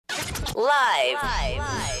Live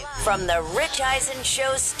from the Rich Eisen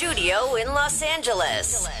Show studio in Los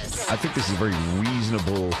Angeles. I think this is a very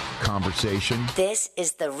reasonable conversation. This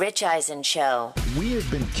is the Rich Eisen Show. We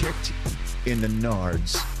have been kicked in the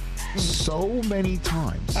nards so many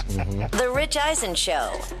times. The Rich Eisen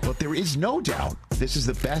Show. But there is no doubt this is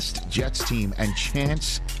the best Jets team and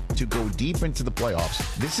chance to go deep into the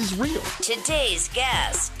playoffs. This is real. Today's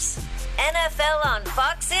guests: NFL on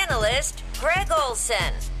Fox analyst Greg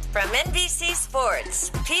Olsen. From NBC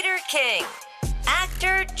Sports, Peter King.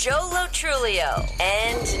 Actor Joe Lo Truglio.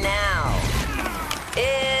 And now,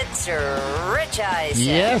 it's Rich Eisen.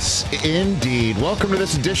 Yes, indeed. Welcome to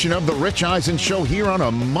this edition of the Rich Eisen Show here on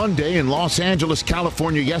a Monday in Los Angeles,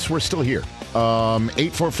 California. Yes, we're still here.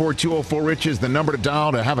 844-204-RICH is the number to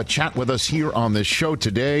dial to have a chat with us here on this show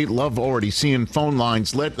today. Love already seeing phone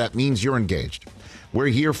lines lit. That means you're engaged. We're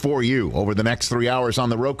here for you over the next 3 hours on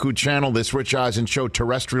the Roku channel, this Rich Eisen Show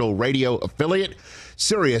terrestrial radio affiliate,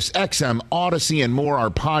 Sirius XM, Odyssey, and more. Our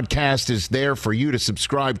podcast is there for you to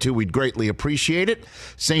subscribe to. We'd greatly appreciate it.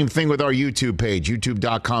 Same thing with our YouTube page,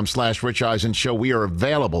 youtube.com/Rich Eisen Show. We are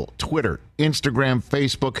available Twitter, Instagram,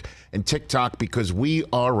 Facebook, and TikTok because we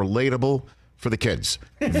are relatable for the kids.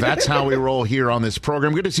 That's how we roll here on this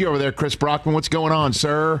program. Good to see you over there, Chris Brockman. What's going on,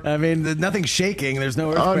 sir? I mean, nothing's shaking. There's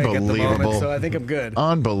no earthquake at the moment, so I think I'm good.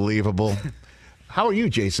 Unbelievable. How are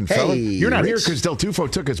you, Jason Feller? You're not here because Del Tufo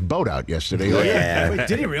took his boat out yesterday. Yeah. Wait,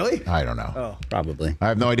 did he really? I don't know. Oh, probably. I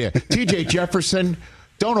have no idea. TJ Jefferson,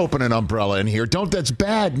 don't open an umbrella in here. That's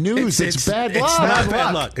bad news. It's bad luck. It's not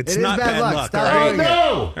bad luck. It's not bad luck. Stop All right? doing it.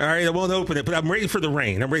 No. All right, I won't open it, but I'm ready for the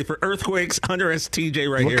rain. I'm ready for earthquakes under TJ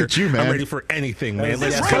right Look here. at you, man. I'm ready for anything, man.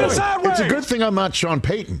 Let's Yes, go. sir. It's a good thing I'm not Sean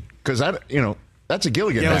Payton because that's a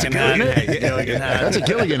Gilligan hat, isn't it? That's a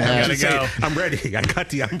Gilligan hat. Gotta go. I'm ready. I got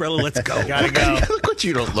the umbrella. Let's go. Gotta go. Look what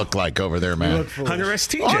you don't look like over there, man. Hunter S.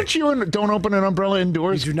 TJ. Aren't you don't open an umbrella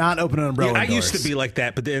indoors? You do not open an umbrella I indoors. used to be like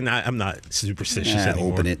that, but then I'm not superstitious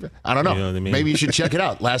anymore. Open it. I don't know. You know what I mean? Maybe you should check it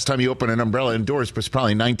out. Last time you opened an umbrella indoors was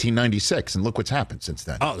probably 1996, and look what's happened since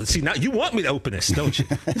then. Oh, see, now you want me to open this, don't you?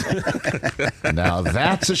 Now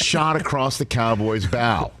that's a shot across the Cowboys'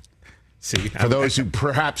 bow. See, For those who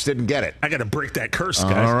perhaps didn't get it. I got to break that curse,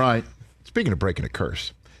 guys. All right. Speaking of breaking a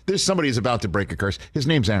curse, there's somebody who's about to break a curse. His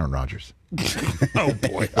name's Aaron Rodgers. Oh,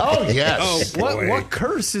 boy. Oh, yes. Oh, boy. What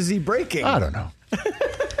curse is he breaking? I don't know.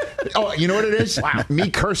 Oh, you know what it is? Wow. Me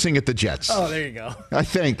cursing at the Jets. Oh, there you go. I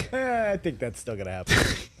think. I think that's still going to happen.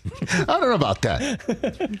 I don't know about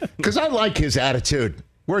that. Because I like his attitude.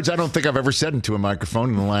 Words I don't think I've ever said into a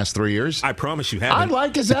microphone in the last 3 years. I promise you I haven't.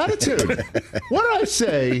 like his attitude. What did I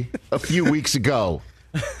say a few weeks ago?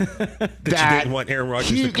 that you didn't want Aaron Rodgers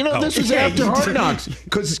to this was after Hard Knocks.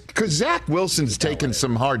 Because Zach Wilson's taken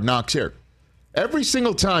some hard knocks here. Every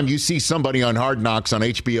single time you see somebody on Hard Knocks on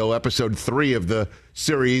HBO episode 3 of the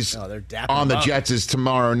series on the Jets is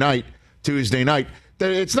tomorrow night, Tuesday night,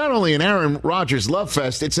 it's not only an Aaron Rodgers love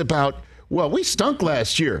fest, it's about, we stunk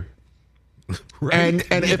last year. Right.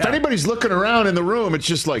 And if anybody's looking around in the room, it's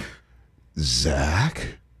just like,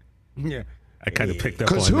 Zach? Yeah. I kind of picked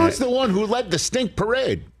up on that. Because who's the one who led the stink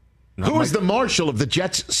parade? Who was the marshal of the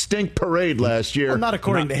Jets stink parade last year? Well, not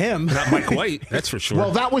according to him. Not Mike White, that's for sure.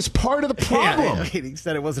 Well, that was part of the problem. Yeah, he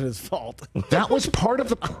said it wasn't his fault. That was part of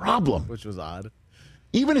the problem. Which was odd.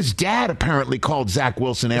 Even his dad apparently called Zach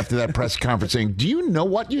Wilson after that press conference saying, do you know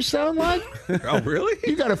what you sound like? Oh, really?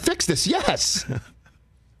 You got to fix this. Yes.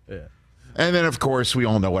 Yeah. And then, of course, we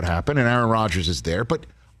all know what happened, and Aaron Rodgers is there. But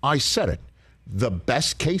I said it. The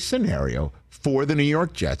best case scenario for the New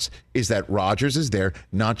York Jets is that Rodgers is there,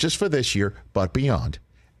 not just for this year, but beyond,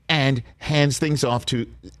 and hands things off to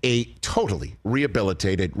a totally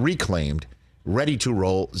rehabilitated, reclaimed, ready to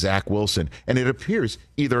roll Zach Wilson. And it appears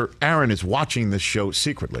either Aaron is watching this show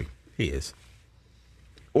secretly. He is.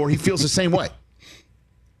 Or he feels the same way.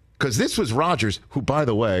 Because this was Rodgers, who, by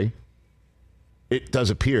the way, it does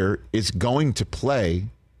appear, is going to play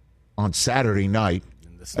on Saturday night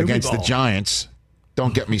against the Giants.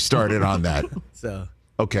 Don't get me started on that. So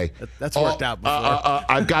okay. That's worked out before.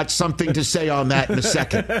 I've got something to say on that in a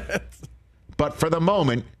second. But for the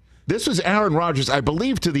moment, this was Aaron Rodgers, I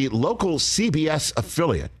believe, to the local CBS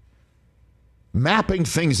affiliate, mapping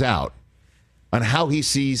things out on how he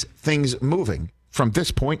sees things moving from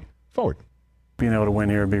this point forward. Being able to win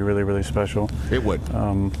here would be really, really special. It would.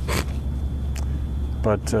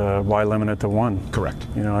 But why limit it to one? Correct.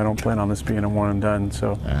 I don't plan on this being a one and done.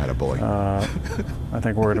 So, attaboy. I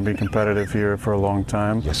think we're going to be competitive here for a long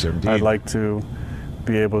time. Yes, sir, indeed. I'd like to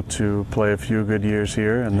be able to play a few good years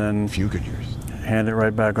here and then hand it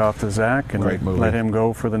right back off to Zach and let him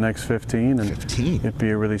go for the next 15. And 15? It'd be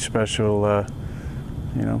a really special,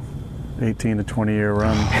 18 to 20 year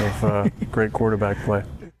run of great quarterback play.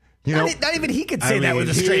 You know, not even he could say that with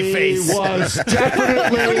a straight face. He was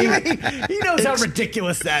definitely. He knows how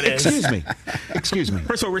ridiculous that is. Excuse me.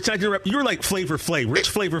 First of all, Rich, you're like Flavor Flav. Rich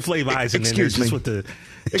Flavor Flav eyes in there just with the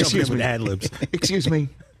jumping with ad-libs. Excuse me.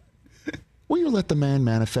 Will you let the man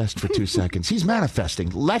manifest for 2 seconds? He's manifesting.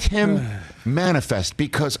 Let him manifest,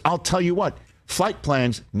 because I'll tell you what, flight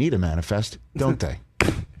plans need a manifest, don't they?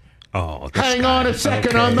 Oh, hang on a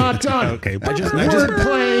second, okay. I'm not done. Okay,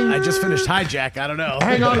 I just finished Hijack. I don't know.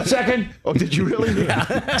 Hang on a second. Oh, did you really? Yeah.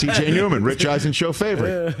 TJ Newman, Rich Eisen show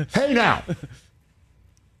favorite. Hey now,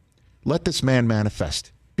 let this man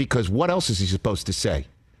manifest, because what else is he supposed to say?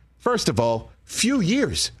 First of all,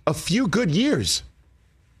 a few good years.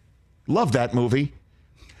 Love that movie.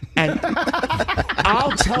 And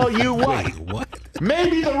I'll tell you what. Wait, what?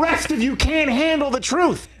 Maybe the rest of you can't handle the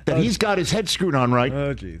truth that he's got his head screwed on right.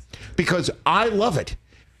 Oh, jeez. Because I love it.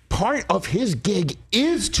 Part of his gig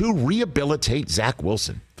is to rehabilitate Zach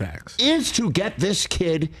Wilson. Facts. Is to get this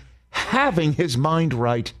kid having his mind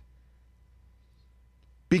right.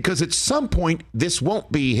 Because at some point, this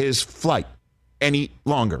won't be his flight any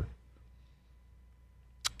longer.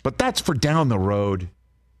 But that's for down the road.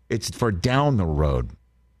 It's for down the road.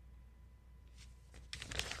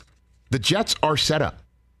 The Jets are set up.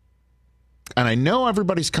 And I know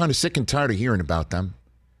everybody's kind of sick and tired of hearing about them.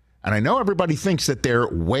 And I know everybody thinks that they're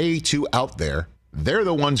way too out there. They're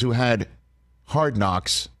the ones who had hard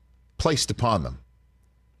knocks placed upon them.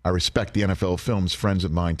 I respect the NFL Films friends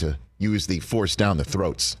of mine to use the force down the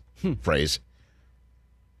throats phrase.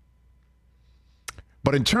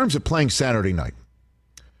 But in terms of playing Saturday night,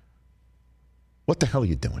 what the hell are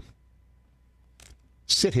you doing?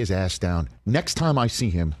 Sit his ass down. Next time I see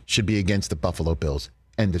him should be against the Buffalo Bills.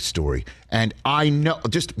 End of story. And I know,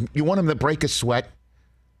 you want him to break a sweat?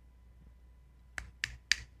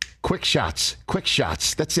 Quick shots.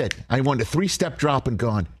 That's it. I want a 3-step drop and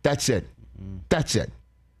gone. That's it.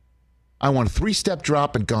 I want a 3-step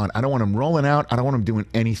drop and gone. I don't want him rolling out. I don't want him doing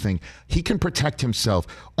anything. He can protect himself.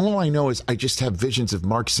 All I know is I just have visions of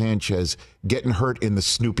Mark Sanchez getting hurt in the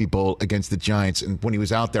Snoopy Bowl against the Giants. And when he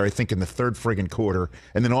was out there, I think in the third friggin' quarter.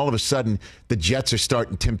 And then all of a sudden, the Jets are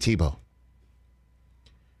starting Tim Tebow.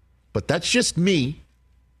 But that's just me.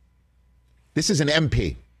 This is an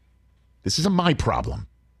MP. This isn't my problem.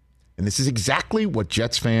 And this is exactly what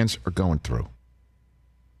Jets fans are going through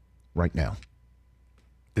right now.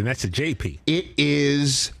 Then that's a JP. It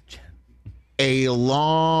is a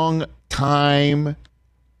long time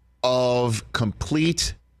of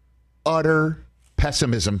complete, utter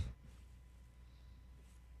pessimism.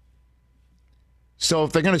 So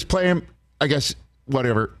if they're going to play him, I guess,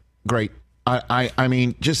 whatever, great. I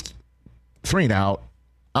mean, just 3 and out.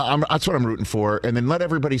 That's what I'm rooting for. And then let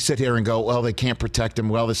everybody sit here and go, well, they can't protect him.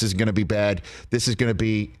 Well, this is going to be bad. This is going to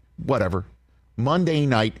be whatever. Monday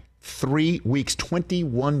night, 3 weeks,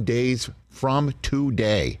 21 days from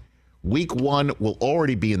today. Week 1 will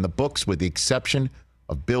already be in the books with the exception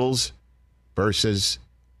of Bills versus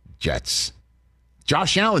Jets.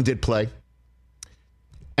 Josh Allen did play.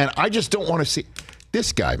 And I just don't want to see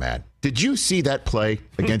this guy, man. Did you see that play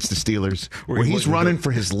against the Steelers where he's running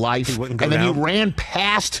for his life and then he ran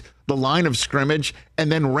past the line of scrimmage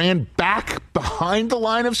and then ran back behind the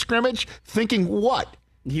line of scrimmage thinking what?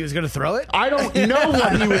 He was going to throw it? I don't know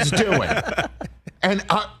what he was doing. And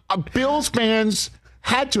Bills fans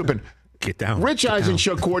had to have been. Get down. Rich Eisen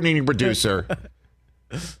show coordinating producer,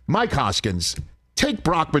 Mike Hoskins, take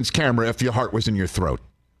Brockman's camera if your heart was in your throat.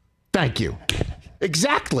 Thank you.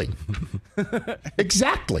 Exactly.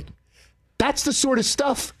 Exactly. That's the sort of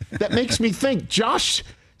stuff that makes me think Josh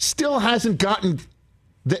still hasn't gotten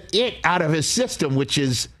the it out of his system, which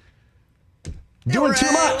is doing too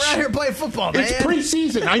much. We're out here playing football, man. It's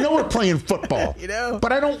preseason. I know we're playing football,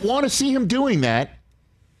 but I don't want to see him doing that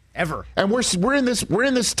ever. And we're in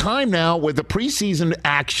this time now where the preseason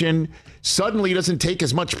action suddenly doesn't take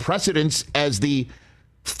as much precedence as the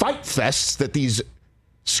fight fests that these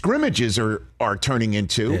scrimmages are turning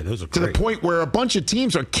into. Yeah, those are to the point where a bunch of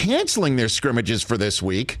teams are canceling their scrimmages for this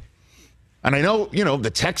week. And I know,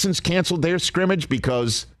 the Texans canceled their scrimmage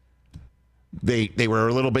because they were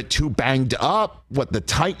a little bit too banged up. The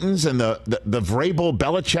Titans and the Vrabel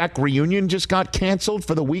Belichick reunion just got canceled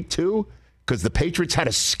for the week 2 because the Patriots had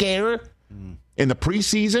a scare in the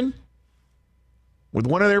preseason with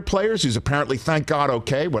one of their players who's apparently, thank God,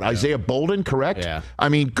 okay. Isaiah Bolden, correct? Yeah. I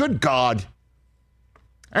mean, good God.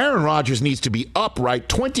 Aaron Rodgers needs to be upright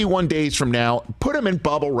 21 days from now. Put him in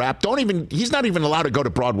bubble wrap. He's not even allowed to go to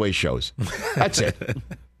Broadway shows. That's it.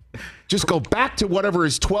 Just go back to whatever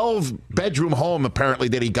his 12-bedroom home, apparently,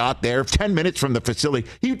 that he got there, 10 minutes from the facility.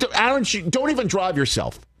 Aaron, don't even drive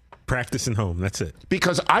yourself. Practicing home, that's it.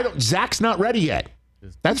 Because Zach's not ready yet.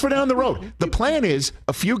 That's for down the road. The plan is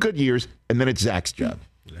a few good years, and then it's Zach's job.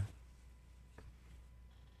 Yeah.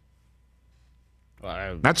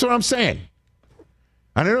 That's what I'm saying.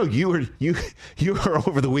 I don't know. You were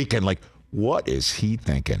over the weekend like, what is he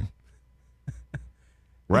thinking?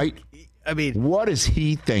 Right? I mean, what is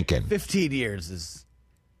he thinking? 15 years is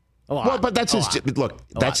a lot. Well, but that's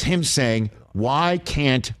that's him saying, why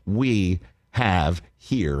can't we have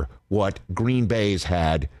here what Green Bay's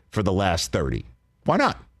had for the last 30? Why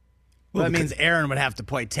not? Well, that means Aaron would have to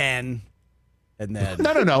play 10 and then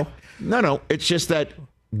No. It's just that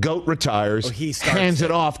GOAT retires, hands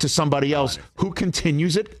it off to somebody else who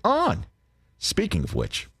continues it on. Speaking of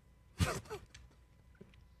which,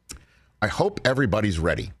 I hope everybody's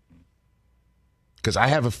ready. Because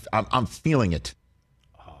I'm feeling it.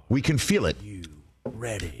 We can feel it. You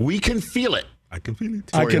ready? We can feel it. I can feel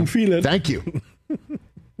it. I can feel it. Thank you.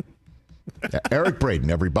 Eric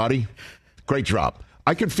Braden, everybody. Great job.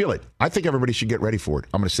 I can feel it. I think everybody should get ready for it.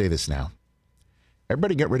 I'm going to say this now.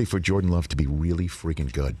 Everybody get ready for Jordan Love to be really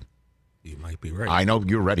freaking good. You might be right. I know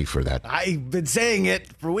you're ready for that. I've been saying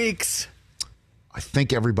it for weeks. I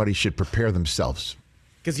think everybody should prepare themselves.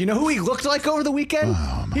 Because you know who he looked like over the weekend?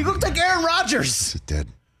 He looked like Aaron Rodgers. It did.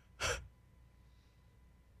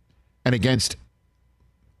 And against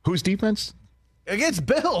whose defense? Against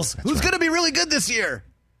Bills. Who's going to be really good this year?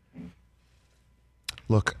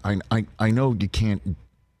 Look, I know you can't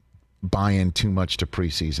buy in too much to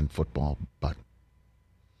preseason football, but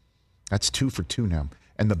that's 2 for 2 now.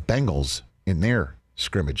 And the Bengals, in their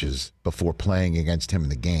scrimmages before playing against him in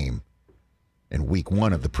the game in week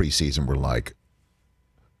 1 of the preseason, were like,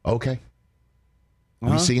 okay,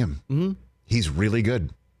 we see him. Mm-hmm. He's really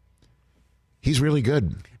good. He's really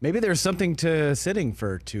good. Maybe there's something to sitting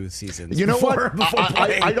for 2 seasons. You know what?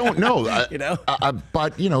 I don't know.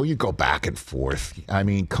 But, you go back and forth. I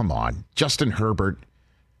mean, come on. Justin Herbert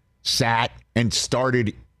sat and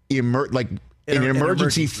started in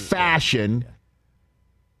emergency fashion.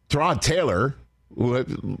 Yeah. Tyrod Taylor, who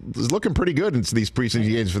was looking pretty good in these preseason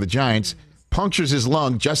games for the Giants, punctures his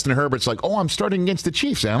lung. Justin Herbert's like, I'm starting against the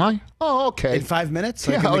Chiefs, am I? Oh, okay. In 5 minutes?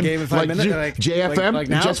 Like in the game in 5 minutes? JFM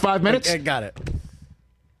in just 5 minutes? I got it.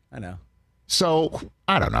 I know. So,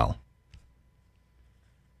 I don't know.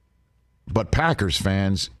 But Packers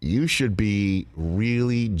fans, you should be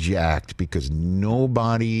really jacked because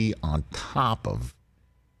nobody on top of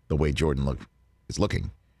the way Jordan is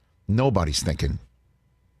looking, nobody's thinking.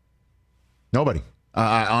 Nobody.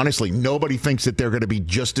 Honestly, nobody thinks that they're going to be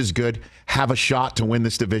just as good, have a shot to win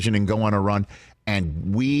this division and go on a run.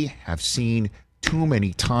 And we have seen too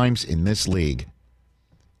many times in this league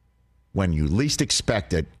when you least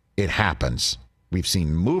expect it, it happens. We've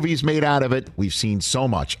seen movies made out of it. We've seen so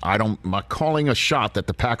much. I'm not calling a shot that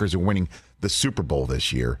the Packers are winning the Super Bowl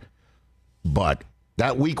this year. But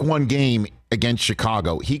that week 1 game against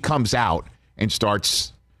Chicago, he comes out and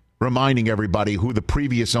starts reminding everybody who the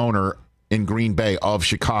previous owner in Green Bay of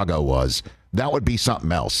Chicago was. That would be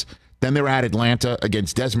something else. Then they're at Atlanta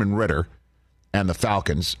against Desmond Ridder and the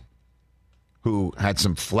Falcons, who had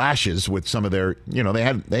some flashes with some of their,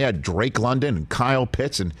 they had Drake London and Kyle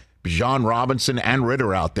Pitts and Bijan Robinson and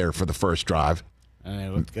Ridder out there for the first drive. And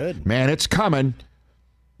it looked good. Man, it's coming.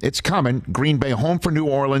 It's coming. Green Bay home for New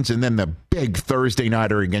Orleans, and then the big Thursday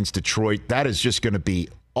nighter against Detroit. That is just going to be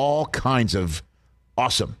all kinds of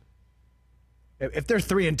awesome. If they're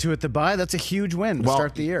 3-2 at the bye, that's a huge win to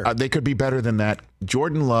start the year. They could be better than that.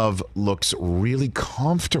 Jordan Love looks really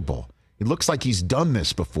comfortable. It looks like he's done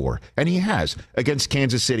this before, and he has against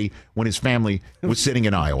Kansas City when his family was sitting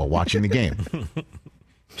in Iowa watching the game.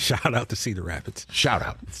 Shout out to Cedar Rapids. Shout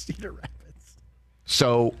out. Cedar Rapids.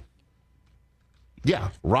 So, yeah,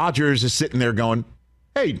 Rodgers is sitting there going,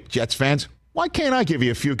 hey, Jets fans, why can't I give you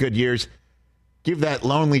a few good years? Give that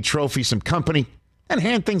lonely trophy some company and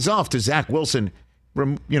hand things off to Zach Wilson.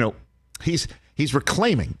 He's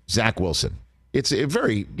reclaiming Zach Wilson. It's a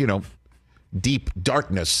very, deep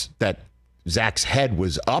darkness that Zach's head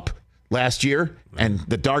was up last year, and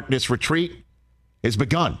the darkness retreat has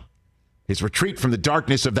begun. His retreat from the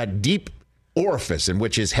darkness of that deep orifice in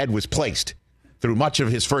which his head was placed through much of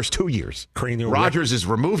his first 2 years. Rodgers has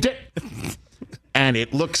removed it, and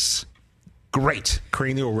it looks great.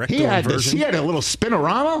 Cranial rectal he had a little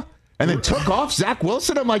spinorama and then took off Zach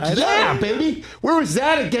Wilson. I'm like, yeah, baby. Where was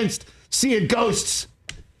that against seeing ghosts?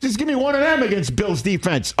 Just give me one of them against Bill's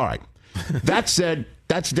defense. All right. That said,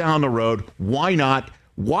 that's down the road. Why not?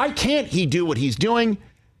 Why can't he do what he's doing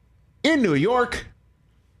in New York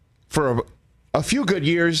for a few good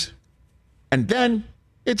years, and then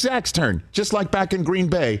it's Zach's turn, just like back in Green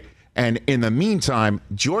Bay. And in the meantime,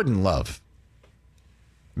 Jordan Love,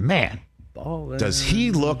 man, does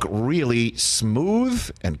he look really smooth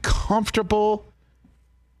and comfortable?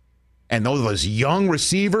 And those young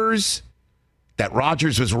receivers that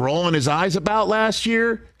Rodgers was rolling his eyes about last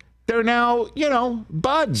year, they're now,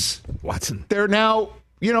 buds. Watson. They're now,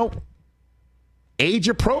 age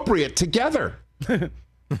appropriate together.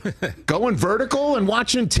 Going vertical and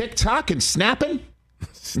watching TikTok and snapping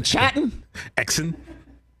and chatting. Xing.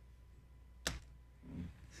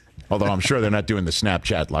 Although I'm sure they're not doing the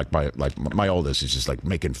Snapchat like my oldest is just like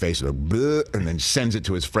making faces and then sends it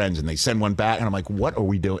to his friends and they send one back and I'm like, what are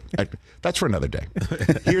we doing? That's for another day.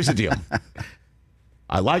 Here's the deal.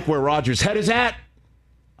 I like where Rodgers' head is at.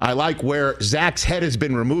 I like where Zach's head has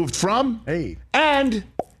been removed from. Hey. And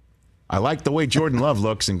I like the way Jordan Love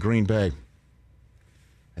looks in Green Bay.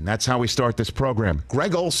 And that's how we start this program.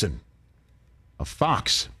 Greg Olsen of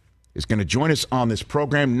Fox is going to join us on this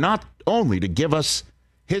program, not only to give us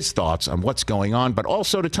his thoughts on what's going on, but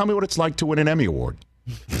also to tell me what it's like to win an Emmy Award.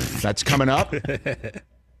 That's coming up.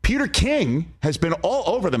 Peter King has been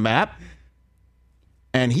all over the map,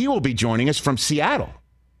 and he will be joining us from Seattle,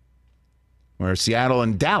 where Seattle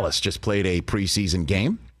and Dallas just played a preseason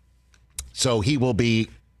game. So he will be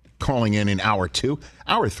calling in hour 2.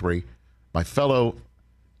 Hour 3, my fellow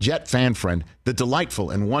Jet fan friend, the delightful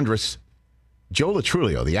and wondrous Joe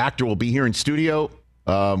Latrulio, the actor, will be here in studio.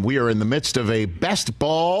 We are in the midst of a best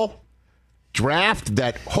ball draft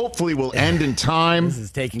that hopefully will end in time. This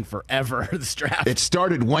is taking forever, this draft. It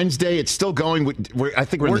started Wednesday. It's still going. I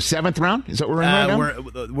think we're in the 7th round. Is that what we're in right now?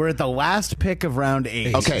 We're at the last pick of round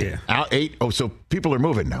 8. Okay, out 8. Oh, so people are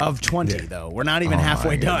moving now. Of 20, though. We're not even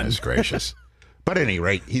halfway done. Goodness gracious. But at any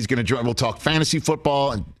rate, he's going to join. We'll talk fantasy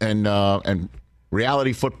football and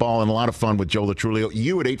reality football and a lot of fun with Joe Latrulio.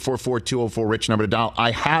 You at 844-204-RICH, number to dial.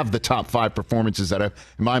 I have the top 5 performances that have,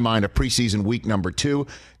 in my mind, a preseason week number 2.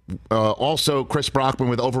 Also, Chris Brockman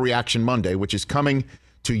with Overreaction Monday, which is coming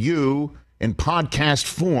to you in podcast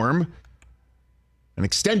form, an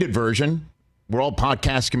extended version where all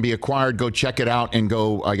podcasts can be acquired. Go check it out and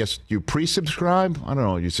go, I guess, you pre-subscribe? I don't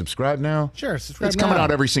know. You subscribe now? Sure, subscribe It's now. coming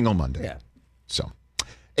out every single Monday. Yeah. So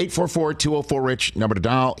 844-204-RICH, number to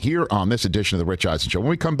dial, here on this edition of the Rich Eisen Show. When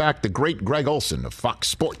we come back, the great Greg Olsen of Fox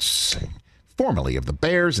Sports, formerly of the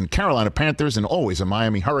Bears and Carolina Panthers and always a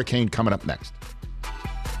Miami Hurricane, coming up next.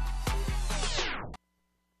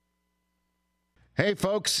 Hey,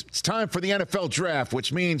 folks, it's time for the NFL Draft,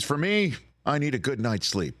 which means for me, I need a good night's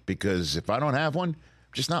sleep because if I don't have one,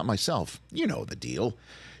 I'm just not myself. You know the deal.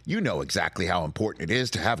 You know exactly how important it is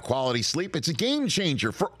to have quality sleep. It's a game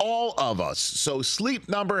changer for all of us. So Sleep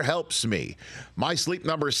Number helps me. My Sleep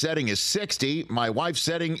Number setting is 60. My wife's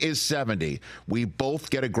setting is 70. We both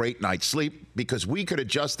get a great night's sleep because we could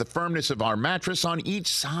adjust the firmness of our mattress on each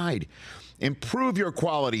side. Improve your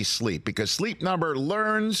quality sleep because Sleep Number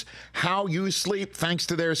learns how you sleep thanks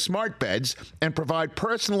to their smart beds and provide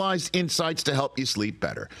personalized insights to help you sleep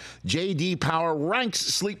better. J.D. Power ranks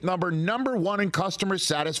Sleep Number number 1 in customer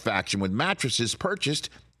satisfaction with mattresses purchased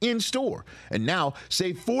in-store. And now,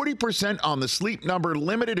 save 40% on the Sleep Number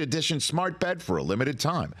limited edition smart bed for a limited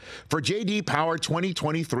time. For J.D. Power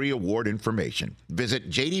 2023 award information, visit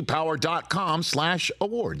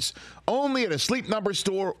jdpower.com/awards. Only at a Sleep Number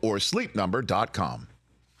store or sleepnumber.com.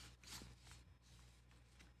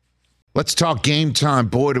 Let's talk Game Time.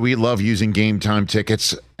 Boy, do we love using Game Time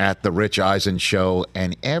tickets at the Rich Eisen Show.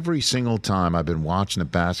 And every single time I've been watching the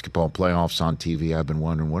basketball playoffs on TV, I've been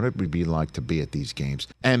wondering what it would be like to be at these games.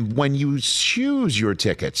 And when you choose your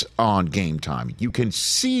tickets on Game Time, you can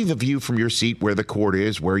see the view from your seat where the court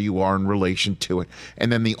is, where you are in relation to it.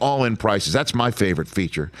 And then the all-in prices. That's my favorite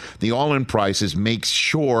feature. The all-in prices makes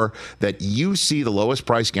sure that you see the lowest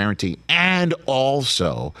price guarantee and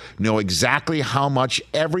also know exactly how much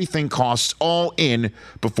everything costs all in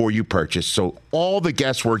before you purchase. So all the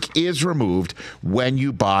guesswork is removed when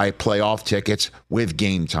you buy playoff tickets with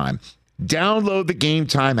Game Time. Download the Game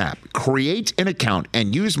Time app, create an account,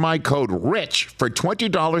 and use my code RICH for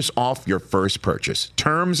 $20 off your first purchase.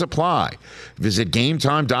 Terms apply. Visit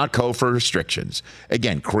GameTime.co for restrictions.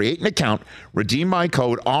 Again, create an account, redeem my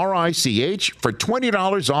code RICH for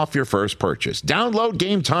 $20 off your first purchase. Download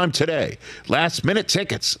Game Time today. Last minute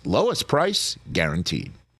tickets, lowest price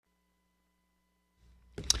guaranteed.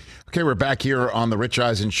 Okay, we're back here on the Rich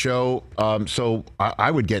Eisen Show. So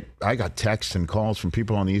I got texts and calls from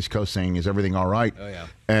people on the East Coast saying, is everything all right? Oh, yeah.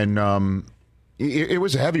 And, It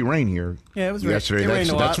was a heavy rain here. Yeah, it was yesterday.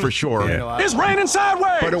 That's for sure. Yeah. It's raining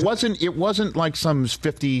sideways. But it wasn't like some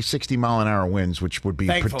 50, 60 mile an hour winds, which would be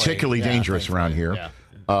particularly dangerous around here. Yeah.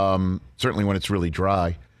 Certainly when it's really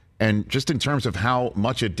dry. And just in terms of how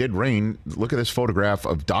much it did rain, look at this photograph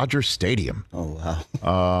of Dodger Stadium. Oh,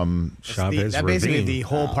 wow. That basically the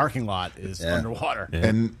whole parking lot is underwater. Yeah.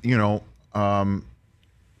 And,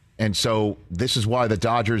 and so this is why the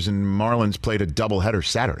Dodgers and Marlins played a doubleheader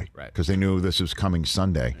Saturday. Right. Because they knew this was coming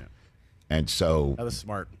Sunday. Yeah. And so. That was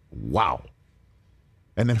smart. Wow.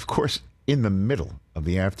 And then, of course, in the middle of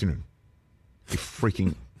the afternoon, a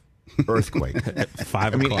freaking earthquake. At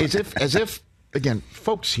 5 o'clock. I mean, as if. Again,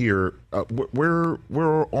 folks here,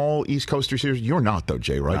 we're all East Coasters here. You're not, though,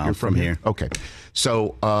 Jay, right? No, You're from here. Okay.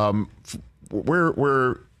 So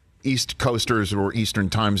we're East Coasters or Eastern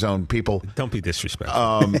time zone people. Don't be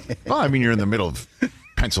disrespectful. Well, I mean, you're in the middle of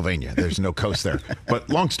Pennsylvania. There's no coast there. But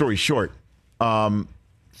long story short,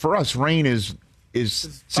 for us, rain is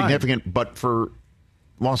significant. But for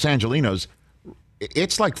Los Angelinos,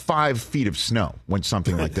 it's like 5 feet of snow when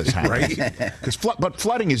something like this happens. Right? But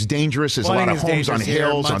flooding is dangerous. There's a lot of homes on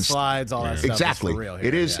hills, on slides, all that stuff. Exactly. Is for real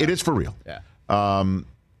here. It is for real. Yeah.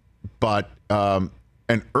 But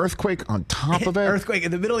an earthquake on top of it. Earthquake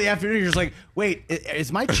in the middle of the afternoon. You're just like, wait,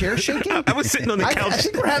 is my chair shaking? I was sitting on the couch. I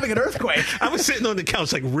think we're having an earthquake. I was sitting on the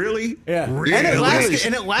couch like, really? Yeah. Really?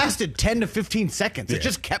 And it lasted 10 to 15 seconds. It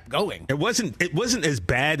just kept going. It wasn't as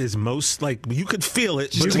bad as most. Like, you could feel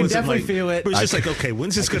it. You can definitely feel it. It was just like, okay,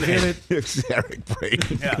 when's this going to hit? It's Eric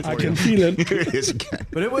Brayden. Yeah, I can feel it. Here it is again.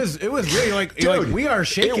 But it was really like, dude, we are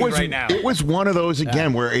shaking right now. It was one of those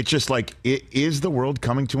again where it's just like, is the world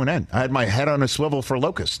coming to an end? I had my head on a swivel for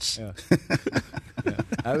locusts. Yeah.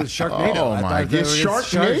 I was Sharknado. Oh my God!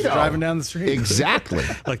 Sharknado driving down the street. Exactly.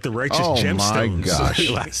 Like the righteous gemstones. My gosh!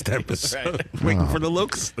 Last episode, waiting for the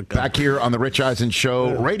locusts to come. Back here on the Rich Eisen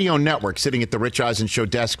Show Radio Network, sitting at the Rich Eisen Show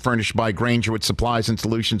desk, furnished by Grainger with supplies and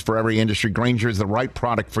solutions for every industry. Grainger is the right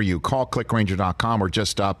product for you. Call clickgrainger.com or just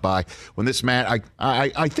stop by. When this man,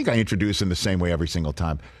 I think I introduce him the same way every single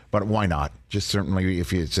time, but why not? Just certainly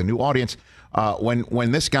if it's a new audience.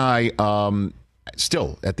 When this guy.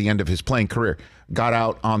 Still at the end of his playing career, got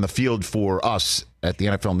out on the field for us at the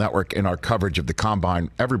NFL Network in our coverage of the Combine.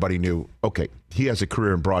 Everybody knew, okay, he has a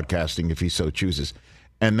career in broadcasting if he so chooses.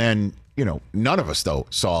 And then, none of us, though,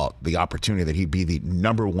 saw the opportunity that he'd be the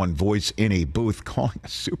number one voice in a booth calling a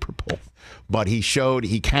Super Bowl. But he showed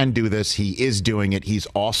he can do this. He is doing it. He's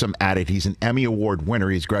awesome at it. He's an Emmy Award winner.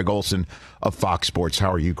 He's Greg Olsen of Fox Sports.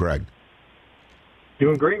 How are you, Greg?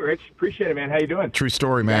 Doing great, Rich. Appreciate it, man. How you doing? True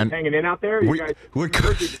story, man. Hanging in out there. We're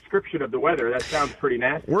good. The description of the weather. That sounds pretty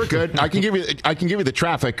nasty. We're good. I can give you the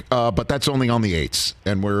traffic, but that's only on the 8s,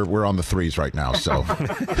 and we're on the 3s right now. So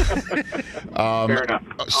fair enough.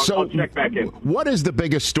 I'll check back in. What is the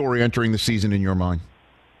biggest story entering the season in your mind,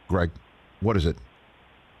 Greg? What is it?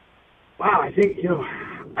 Wow, I think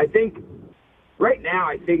right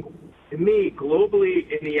now, to me, globally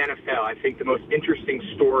in the NFL, I think the most interesting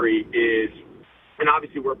story is. And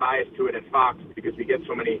obviously we're biased to it at Fox because we get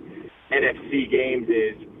so many NFC games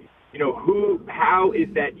is, how is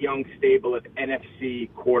that young stable of NFC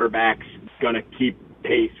quarterbacks going to keep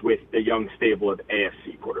pace with the young stable of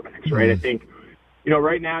AFC quarterbacks, right? I think,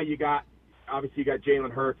 right now you got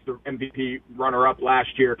Jalen Hurts, the MVP runner-up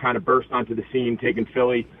last year, kind of burst onto the scene, taking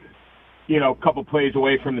Philly, a couple plays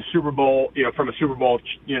away from the Super Bowl, from a Super Bowl,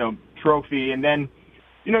 trophy. And then,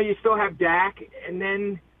 you still have Dak, and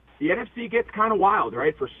then the NFC gets kind of wild,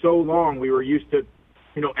 right? For so long, we were used to,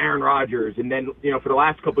 Aaron Rodgers. And then, for the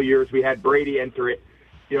last couple of years, we had Brady enter it,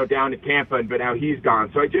 down in Tampa, but now he's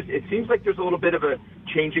gone. So it seems like there's a little bit of a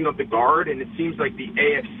changing of the guard, and it seems like the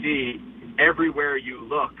AFC, everywhere you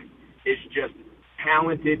look, is just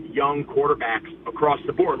talented young quarterbacks across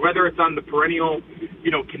the board, whether it's on the perennial,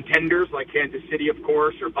 contenders like Kansas City, of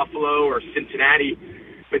course, or Buffalo or Cincinnati.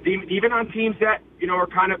 But even on teams that, are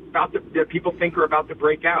kind of that people think are about to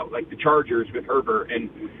break out, like the Chargers with Herbert and,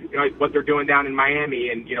 what they're doing down in Miami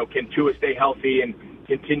and, can Tua stay healthy and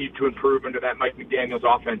continue to improve under that Mike McDaniels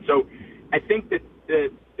offense. So I think that the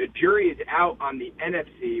jury is out on the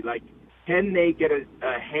NFC. Like, can they get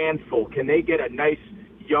a handful? Can they get a nice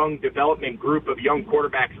young development group of young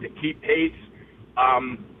quarterbacks to keep pace,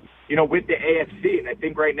 with the AFC? And I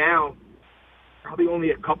think right now, probably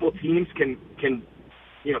only a couple teams can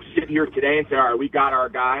sit here today and say, all right, we got our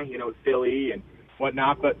guy, Philly and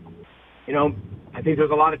whatnot. But, I think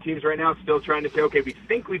there's a lot of teams right now still trying to say, okay, we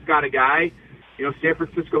think we've got a guy. San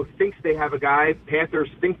Francisco thinks they have a guy. Panthers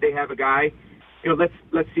think they have a guy. Let's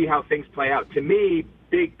see how things play out. To me,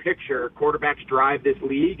 big picture, quarterbacks drive this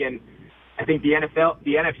league. And I think the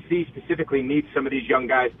NFC specifically needs some of these young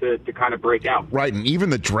guys to kind of break out. Right, and even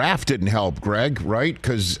the draft didn't help, Greg, right?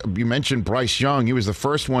 Because you mentioned Bryce Young. He was the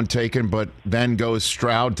first one taken, but then goes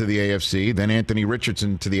Stroud to the AFC, then Anthony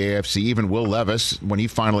Richardson to the AFC, even Will Levis when he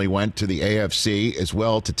finally went to the AFC as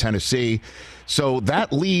well to Tennessee. So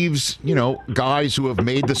that leaves, guys who have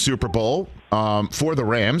made the Super Bowl for the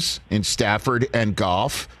Rams in Stafford and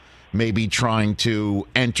Goff, maybe trying to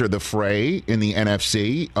enter the fray in the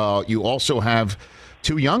NFC. You also have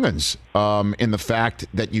two young'uns in the fact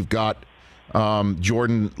that you've got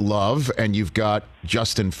Jordan Love and you've got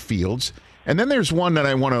Justin Fields. And then there's one that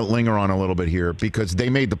I want to linger on a little bit here because they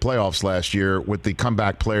made the playoffs last year with the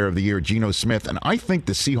comeback player of the year, Geno Smith. And I think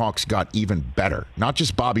the Seahawks got even better. Not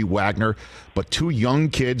just Bobby Wagner, but two young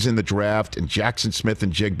kids in the draft, and Jackson Smith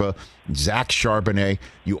and Jigba, Zach Charbonnet.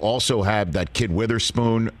 You also have that kid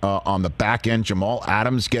Witherspoon on the back end, Jamal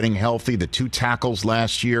Adams getting healthy, the two tackles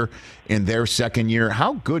last year in their second year.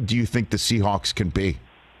 How good do you think the Seahawks can be,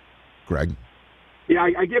 Greg? Yeah,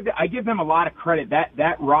 I give them a lot of credit.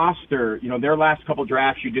 That roster, their last couple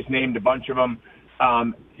drafts, you just named a bunch of them.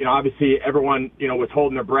 Obviously everyone, was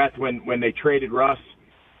holding their breath when they traded Russ.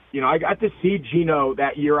 I got to see Geno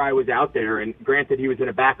that year I was out there, and granted he was in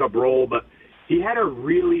a backup role, but he had a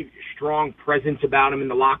really strong presence about him in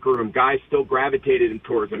the locker room. Guys still gravitated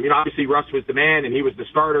towards him. Obviously Russ was the man and he was the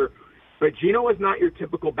starter, but Geno was not your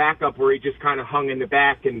typical backup where he just kind of hung in the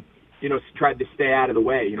back and tried to stay out of the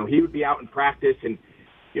way. He would be out in practice, and,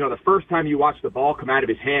 the first time you watch the ball come out of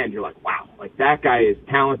his hand, you're like, wow, like that guy is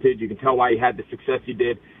talented. You can tell why he had the success he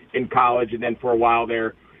did in college and then for a while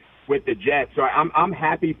there with the Jets. So I'm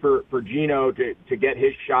happy for Geno to get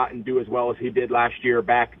his shot and do as well as he did last year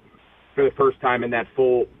back for the first time in that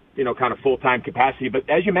full, kind of full-time capacity. But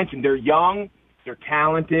as you mentioned, they're young, they're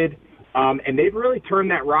talented, and they've really turned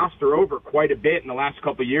that roster over quite a bit in the last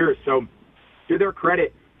couple of years. So to their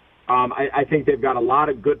credit, I think they've got a lot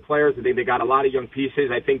of good players. I think they got a lot of young pieces.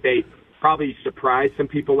 I think they probably surprised some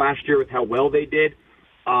people last year with how well they did.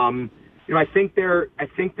 I think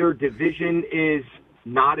their division is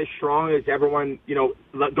not as strong as everyone,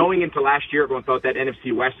 going into last year, everyone thought that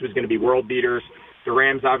NFC West was going to be world beaters. The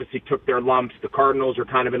Rams obviously took their lumps. The Cardinals are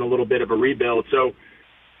kind of in a little bit of a rebuild. So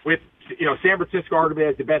with, San Francisco arguably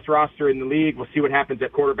has the best roster in the league. We'll see what happens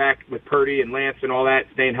at quarterback with Purdy and Lance and all that,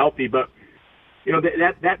 staying healthy. But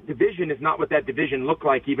that division is not what that division looked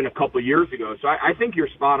like even a couple of years ago. So I think you're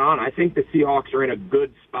spot on. I think the Seahawks are in a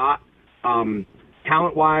good spot.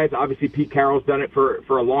 Talent-wise, obviously Pete Carroll's done it for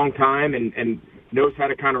a long time and knows how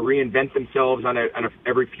to kind of reinvent themselves on a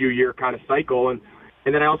every few year kind of cycle. And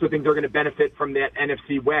then I also think they're going to benefit from that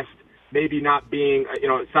NFC West maybe not being,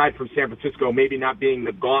 aside from San Francisco, maybe not being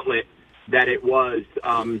the gauntlet that it was,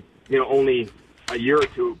 only a year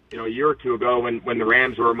or two ago when the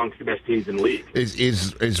Rams were amongst the best teams in the league.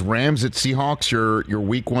 Is Rams at Seahawks your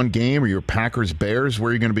week one game, or your Packers Bears? Where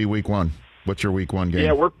are you going to be week one? What's your week one game?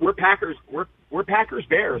 Yeah, we're Packers. We're Packers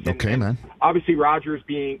Bears. Okay, man. Obviously, Rodgers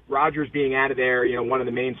being out of there, one of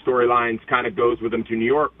the main storylines kind of goes with him to New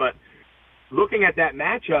York. But looking at that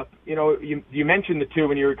matchup, you mentioned the two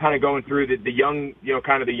when you were kind of going through the young,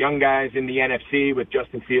 kind of the young guys in the NFC with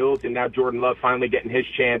Justin Fields, and now Jordan Love finally getting his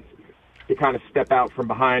chance to kind of step out from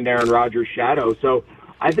behind Aaron Rodgers' shadow. So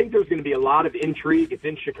I think there's going to be a lot of intrigue. It's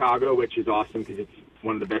in Chicago, which is awesome because it's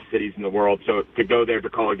one of the best cities in the world. So to go there to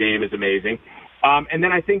call a game is amazing. And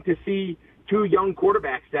then I think to see two young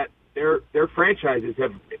quarterbacks that their franchises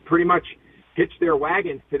have pretty much hitched their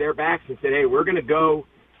wagons to their backs and said, hey, we're going to go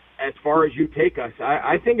as far as you take us.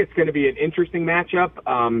 I think it's going to be an interesting matchup.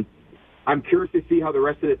 I'm curious to see how the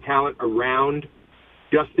rest of the talent around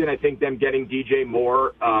Justin, I think them getting DJ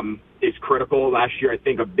Moore is critical. Last year, I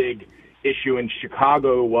think a big issue in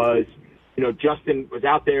Chicago was, Justin was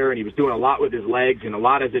out there and he was doing a lot with his legs and a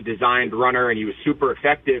lot as a designed runner, and he was super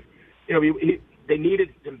effective. They needed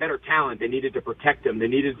some better talent. They needed to protect him. They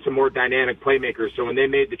needed some more dynamic playmakers. So when they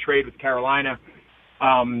made the trade with Carolina,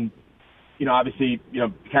 obviously,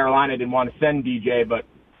 Carolina didn't want to send DJ, but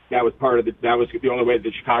that was the only way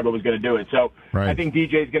that Chicago was going to do it. So right. I think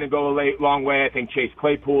DJ is going to go a long way. I think Chase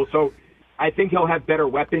Claypool. So I think he'll have better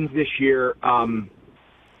weapons this year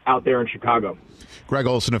out there in Chicago. Greg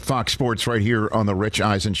Olsen of Fox Sports right here on the Rich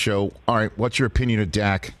Eisen Show. All right, what's your opinion of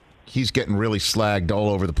Dak? He's getting really slagged all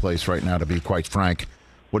over the place right now, to be quite frank.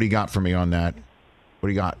 What do you got for me on that? What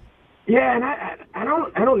do you got? Yeah, and I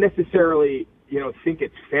don't necessarily think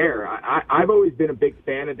it's fair. I've always been a big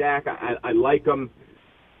fan of Dak. I like him.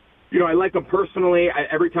 I like him personally.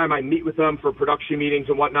 Every time I meet with him for production meetings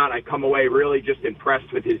and whatnot, I come away really just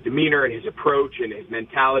impressed with his demeanor and his approach and his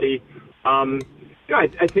mentality. And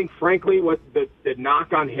I think, frankly, what the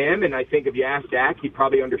knock on him, and I think if you ask Dak, he'd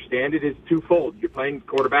probably understand it, is twofold. You're playing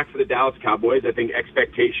quarterback for the Dallas Cowboys. I think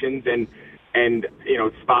expectations and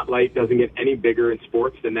spotlight doesn't get any bigger in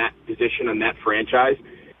sports than that position on that franchise.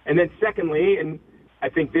 And then secondly, and I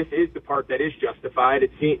think this is the part that is justified,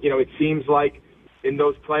 it seems like in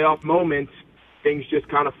those playoff moments, things just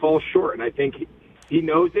kind of fall short. And I think he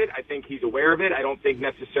knows it. I think he's aware of it. I don't think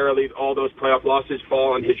necessarily all those playoff losses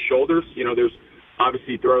fall on his shoulders. There's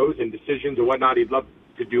obviously throws and decisions and whatnot he'd love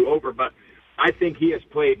to do over, but I think he has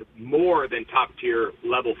played more than top-tier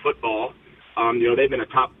level football. They've been a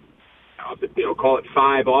top, call it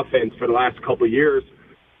 5 offense for the last couple of years.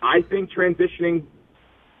 I think transitioning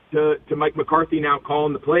to Mike McCarthy now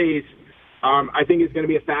calling the plays, I think is going to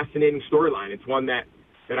be a fascinating storyline. It's one that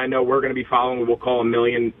I know we're going to be following. We'll call a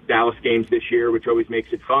million Dallas games this year, which always makes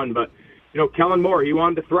it fun. But, Kellen Moore, he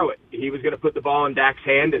wanted to throw it. He was going to put the ball in Dak's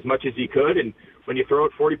hand as much as he could, and when you throw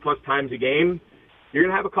it 40-plus times a game, you're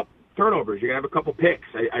going to have a couple turnovers. You're going to have a couple picks.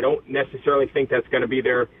 I don't necessarily think that's going to be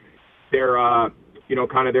their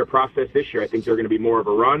kind of their process this year. I think they're going to be more of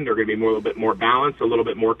a run. They're going to be a little bit more balanced, a little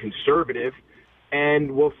bit more conservative,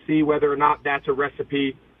 and we'll see whether or not that's a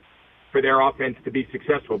recipe for their offense to be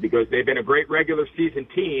successful, because they've been a great regular season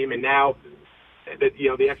team, and now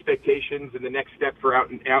the expectations and the next step for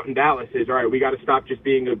out in Dallas is, all right, we got to stop just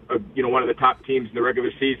being one of the top teams in the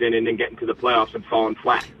regular season and then get into the playoffs and falling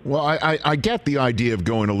flat. Well, I get the idea of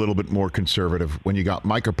going a little bit more conservative when you got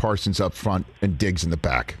Micah Parsons up front and Diggs in the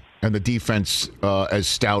back, and the defense as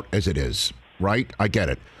stout as it is, right? I get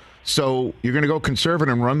it. So you're going to go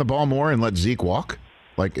conservative and run the ball more and let Zeke walk?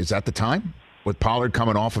 Like, is that the time? With Pollard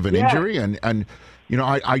coming off of an injury? And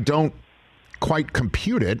I don't quite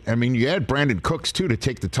compute it. I mean, you had Brandon Cooks, too, to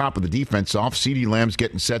take the top of the defense off. CeeDee Lamb's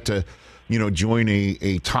getting set to, join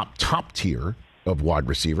a top tier of wide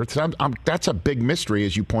receiver. That's a big mystery,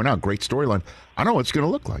 as you point out. Great storyline. I don't know what it's going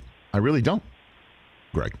to look like. I really don't.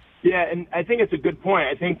 Greg. Yeah, and I think it's a good point.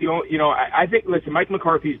 I think listen, Mike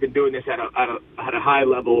McCarthy's been doing this at a high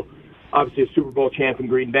level. Obviously, a Super Bowl champ in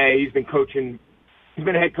Green Bay. He's been coaching. He's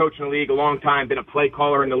been a head coach in the league a long time. Been a play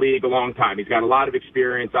caller in the league a long time. He's got a lot of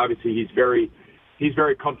experience. Obviously, he's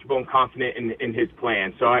very comfortable and confident in his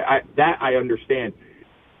plan. So I understand.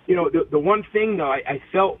 The one thing though, I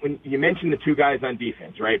felt when you mentioned the two guys on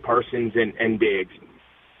defense, right, Parsons and Diggs,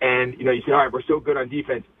 and you said, all right, we're so good on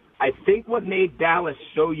defense. I think what made Dallas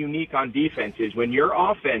so unique on defense is when your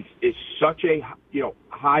offense is such a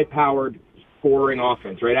high-powered scoring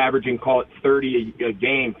offense, right, averaging, call it 30 a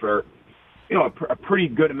game for a pretty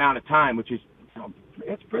good amount of time, which is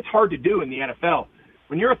it's hard to do in the NFL.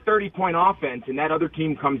 When you're a 30-point offense and that other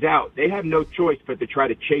team comes out, they have no choice but to try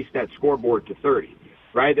to chase that scoreboard to 30,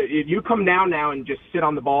 right? If you come down now and just sit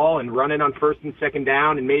on the ball and run it on first and second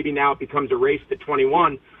down, and maybe now it becomes a race to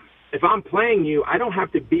 21, if I'm playing you, I don't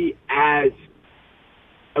have to be as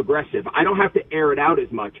aggressive. I don't have to air it out as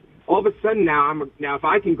much. All of a sudden now if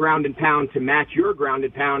I can ground and pound to match your ground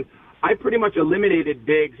and pound, I pretty much eliminated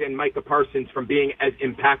Diggs and Micah Parsons from being as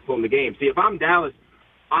impactful in the game. See, if I'm Dallas,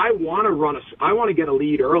 I want to get a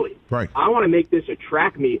lead early. Right. I want to make this a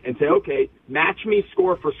track meet and say, okay, match me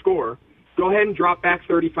score for score. Go ahead and drop back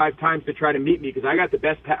 35 times to try to meet me because I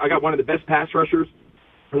got one of the best pass rushers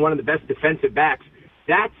and one of the best defensive backs.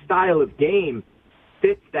 That style of game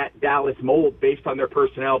fits that Dallas mold based on their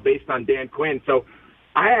personnel, based on Dan Quinn. So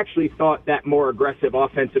I actually thought that more aggressive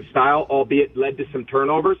offensive style, albeit led to some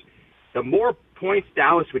turnovers, the more points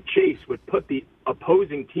Dallas would chase would put the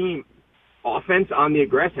opposing team offense on the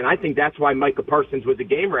aggression. I think that's why Micah Parsons was a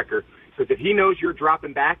game wrecker, because if he knows you're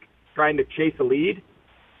dropping back trying to chase a lead,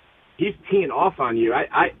 he's teeing off on you.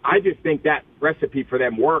 I just think that recipe for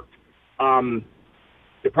them worked.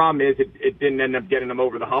 The problem is it didn't end up getting them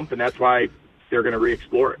over the hump, and that's why they're going to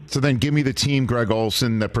re-explore it. So then give me the team, Greg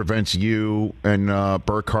Olsen, that prevents you and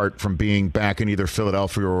Burkhardt from being back in either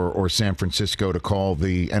Philadelphia or San Francisco to call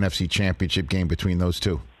the NFC Championship game between those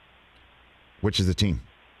two. Which is the team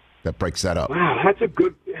that breaks that up? Wow, that's a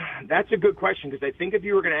good question, because I think if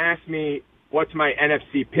you were going to ask me what's my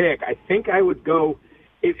NFC pick, I think I would go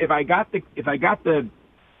if I got the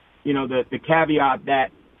caveat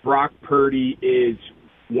that Brock Purdy is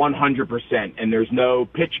 100%, and there's no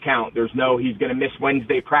pitch count. There's no he's going to miss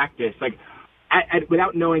Wednesday practice. Like,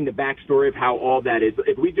 without knowing the backstory of how all that is,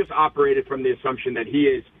 if we just operated from the assumption that he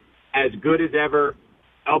is as good as ever,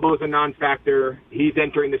 elbow's a non-factor, he's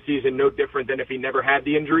entering the season no different than if he never had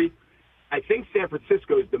the injury, I think San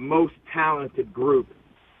Francisco is the most talented group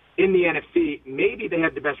in the NFC. Maybe they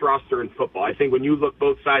have the best roster in football. I think when you look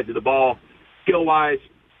both sides of the ball, skill-wise,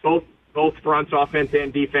 both fronts, offense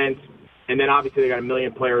and defense, And then obviously they got a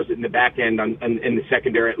million players in the back end in the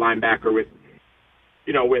secondary at linebacker with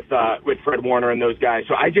Fred Warner and those guys.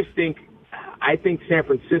 So I think San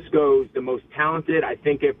Francisco's the most talented. I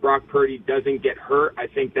think if Brock Purdy doesn't get hurt, I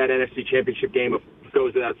think that NFC Championship game,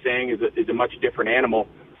 goes without saying, is a much different animal.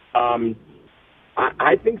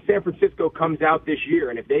 I think San Francisco comes out this year,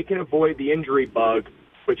 and if they can avoid the injury bug,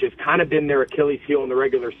 which has kind of been their Achilles heel in the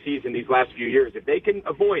regular season these last few years, if they can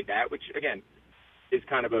avoid that, which, again, is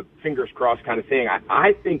kind of a fingers crossed kind of thing,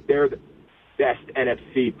 I think they're the best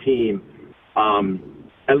NFC team,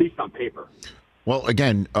 at least on paper. Well,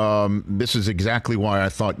 again, this is exactly why I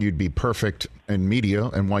thought you'd be perfect in media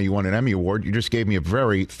and why you won an Emmy Award. You just gave me a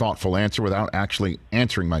very thoughtful answer without actually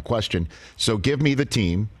answering my question. So give me the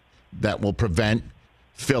team that will prevent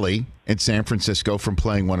Philly and San Francisco from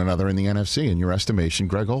playing one another in the NFC, in your estimation,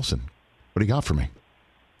 Greg Olsen. What do you got for me?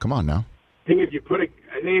 Come on now. I think if you put a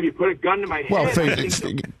gun to my head. Well,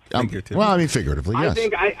 figuratively, yes.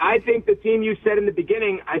 I think the team you said in the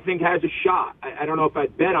beginning, I think has a shot. I don't know if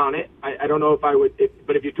I'd bet on it. I don't know if I would.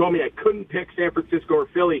 But if you told me I couldn't pick San Francisco or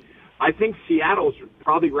Philly, I think Seattle's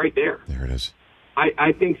probably right there. There it is.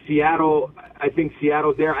 I think Seattle's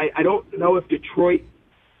there. I don't know if Detroit.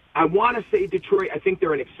 I want to say Detroit. I think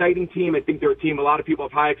they're an exciting team. I think they're a team a lot of people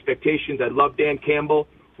have high expectations. I love Dan Campbell.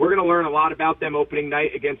 We're going to learn a lot about them opening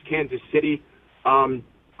night against Kansas City.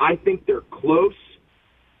 I think they're close.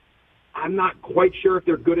 I'm not quite sure if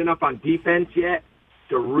they're good enough on defense yet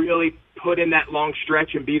to really put in that long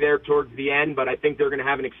stretch and be there towards the end, but I think they're going to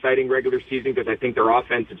have an exciting regular season because I think their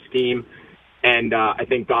offensive scheme and I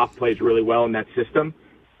think Goff plays really well in that system.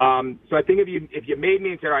 So I think if you made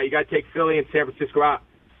me and said, all right, you got to take Philly and San Francisco out,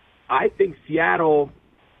 I think Seattle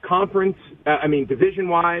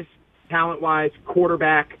division-wise, talent-wise,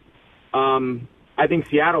 quarterback, I think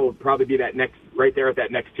Seattle would probably be right there at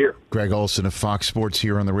that next tier. Greg Olsen of Fox Sports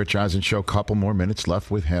here on the Rich Eisen Show. Couple more minutes left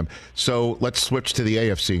with him. So let's switch to the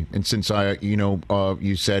AFC. And since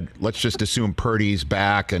you said let's just assume Purdy's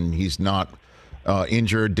back and he's not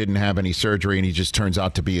injured, didn't have any surgery, and he just turns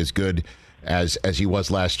out to be as good as he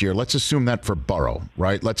was last year. Let's assume that for Burrow,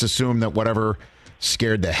 right? Let's assume that whatever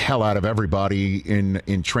scared the hell out of everybody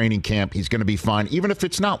in training camp, he's going to be fine, even if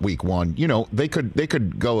it's not week one. They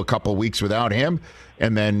could go a couple weeks without him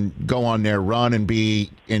and then go on their run and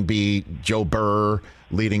be Joe Burrow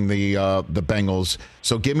leading the Bengals.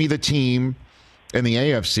 So give me the team in the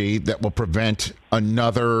AFC that will prevent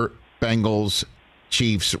another Bengals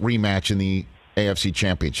Chiefs rematch in the AFC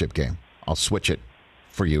Championship game. I'll switch it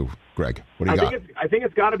for you, Greg. What do you got? I think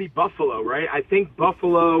it's got to be Buffalo, right? I think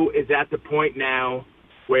Buffalo is at the point now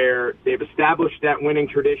where they've established that winning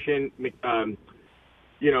tradition. McD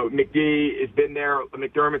has been there.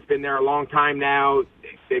 McDermott's been there a long time now.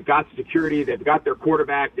 They've got security. They've got their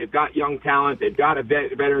quarterback. They've got young talent. They've got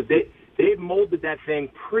veterans. They've molded that thing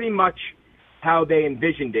pretty much how they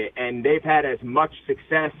envisioned it, and they've had as much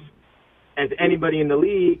success as anybody in the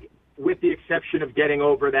league, with the exception of getting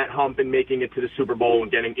over that hump and making it to the Super Bowl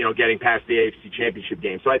and getting past the AFC Championship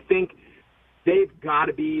game. So I think they've got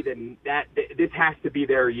to be this has to be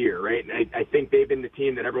their year, right? And I think they've been the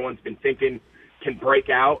team that everyone's been thinking can break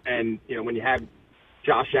out. And when you have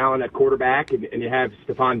Josh Allen at quarterback and you have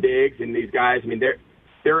Stephon Diggs and these guys,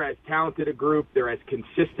 they're as talented a group, they're as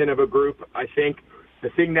consistent of a group. I think the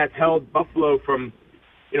thing that's held Buffalo from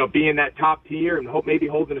being that top tier and maybe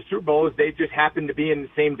holding a Super Bowl is they just happen to be in the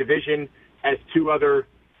same division as two other,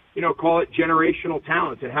 call it generational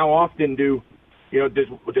talents. And how often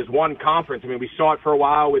does one conference? We saw it for a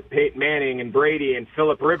while with Peyton Manning and Brady and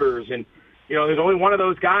Phillip Rivers, and there's only one of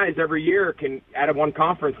those guys every year out of one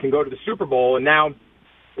conference can go to the Super Bowl. And now,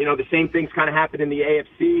 the same things kind of happened in the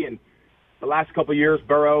AFC. And the last couple of years,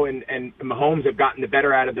 Burrow and Mahomes have gotten the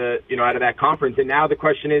better out of that conference. And now the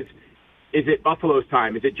question is it Buffalo's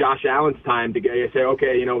time? Is it Josh Allen's time to say,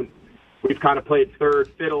 okay, we've kind of played third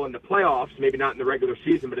fiddle in the playoffs, maybe not in the regular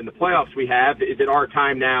season, but in the playoffs we have. Is it our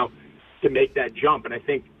time now to make that jump? And I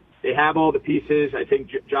think they have all the pieces. I think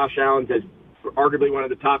Josh Allen's arguably one of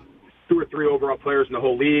the top 2 or 3 overall players in the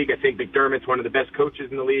whole league. I think McDermott's one of the best coaches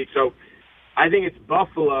in the league. So I think it's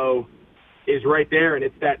Buffalo is right there, and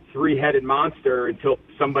it's that three-headed monster until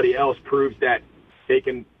somebody else proves that they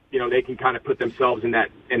can kind of put themselves in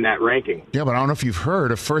that ranking. Yeah, but I don't know if you've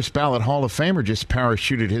heard, a first ballot Hall of Famer just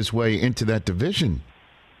parachuted his way into that division,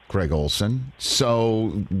 Greg Olsen.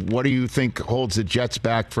 So what do you think holds the Jets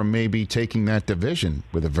back from maybe taking that division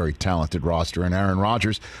with a very talented roster and Aaron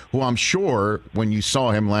Rodgers, who I'm sure when you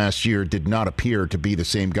saw him last year did not appear to be the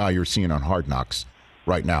same guy you're seeing on Hard Knocks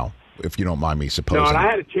right now, if you don't mind me supposing. No, and I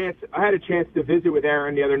had a chance to visit with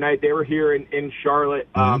Aaron the other night. They were here in Charlotte.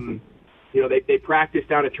 They practiced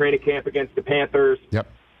down at training camp against the Panthers. Yep.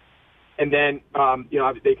 And then,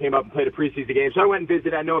 they came up and played a preseason game. So I went and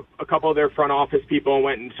visited. I know a couple of their front office people and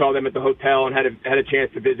went and saw them at the hotel and had a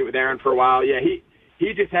chance to visit with Aaron for a while. Yeah,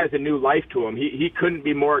 he just has a new life to him. He couldn't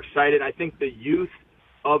be more excited. I think the youth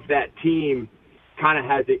of that team kind of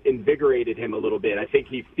has invigorated him a little bit. I think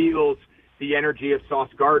he feels the energy of Sauce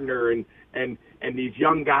Gardner and these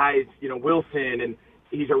young guys, Wilson, and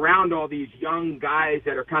he's around all these young guys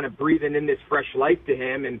that are kind of breathing in this fresh life to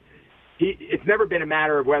him. And it's never been a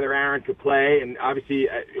matter of whether Aaron could play. And obviously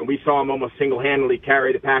we saw him almost single-handedly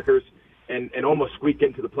carry the Packers and almost squeak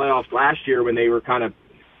into the playoffs last year when they were kind of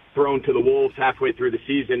thrown to the wolves halfway through the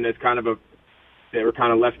season as they were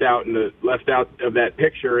kind of left out of that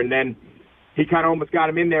picture. And then he kind of almost got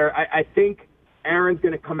him in there. I think Aaron's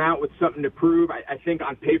going to come out with something to prove. I think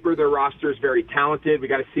on paper their roster is very talented. We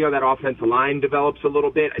got to see how that offensive line develops a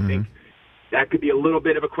little bit. I think that could be a little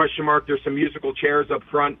bit of a question mark. There's some musical chairs up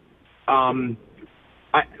front.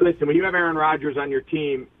 Listen, when you have Aaron Rodgers on your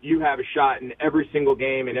team, you have a shot in every single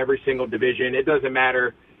game in every single division. It doesn't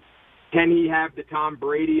matter. Can he have the Tom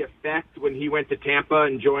Brady effect when he went to Tampa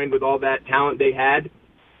and joined with all that talent they had?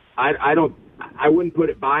 I wouldn't put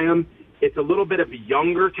it by him. It's a little bit of a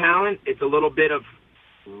younger talent. It's a little bit of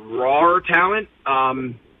rawer talent.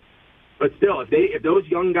 But still, if those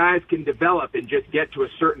young guys can develop and just get to a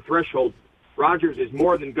certain threshold, Rodgers is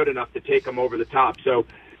more than good enough to take them over the top. So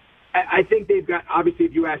I think they've got, obviously,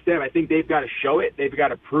 if you ask them, I think they've got to show it. They've got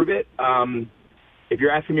to prove it. If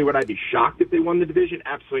you're asking me would I be shocked if they won the division,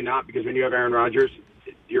 absolutely not, because when you have Aaron Rodgers,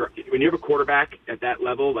 when you have a quarterback at that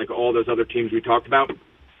level, like all those other teams we talked about,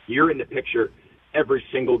 you're in the picture every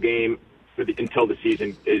single game until the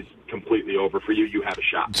season is completely over for you. You have a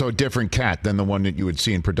shot. So a different cat than the one that you would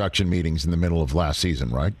see in production meetings in the middle of last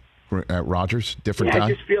season, right? Rodgers, different guy? I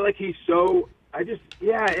just feel like he's so –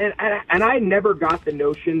 and I never got the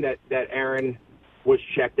notion that Aaron – was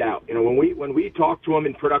checked out. When we talked to him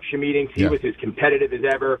in production meetings, he was as competitive as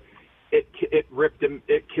ever. It ripped him.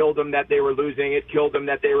 It killed him that they were losing. It killed him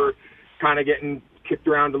that they were kind of getting kicked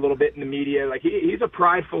around a little bit in the media. Like he's a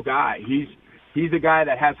prideful guy. He's a guy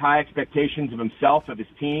that has high expectations of himself, of his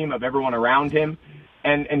team, of everyone around him,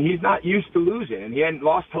 and he's not used to losing. And he hadn't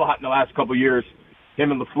lost a lot in the last couple of years.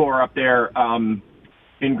 Him and LaFleur up there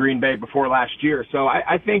in Green Bay before last year. So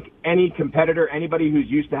I think any competitor, anybody who's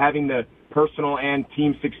used to having the personal and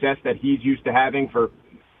team success that he's used to having for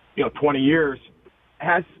 20 years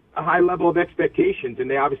has a high level of expectations, and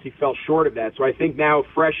they obviously fell short of that. So I think now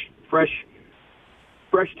fresh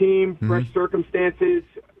team, fresh circumstances,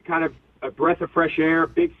 kind of a breath of fresh air,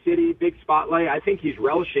 big city, big spotlight. I think he's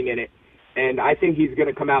relishing in it, and I think he's going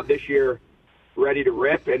to come out this year ready to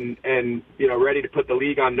rip and ready to put the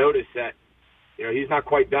league on notice that he's not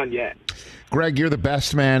quite done yet. Greg, you're the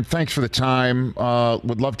best, man. Thanks for the time.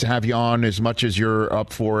 Would love to have you on as much as you're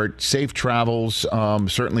up for it. Safe travels,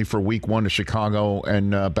 certainly for week 1 to Chicago,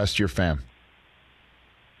 and best to your fam.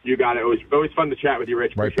 You got it. It was always fun to chat with you,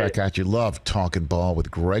 Rich. Right back at you. Love talking ball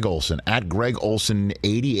with Greg Olsen, at Greg Olsen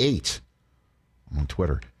 88 on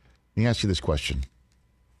Twitter. Let me ask you this question.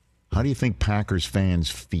 How do you think Packers fans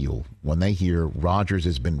feel when they hear Rodgers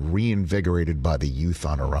has been reinvigorated by the youth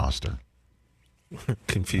on a roster?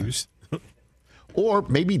 Confused. Or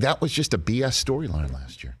maybe that was just a BS storyline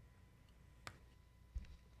last year.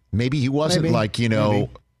 Maybe he wasn't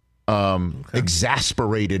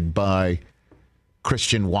exasperated by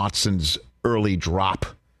Christian Watson's early drop,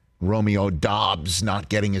 Romeo Doubs not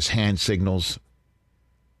getting his hand signals.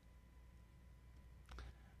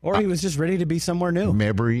 Or he was just ready to be somewhere new.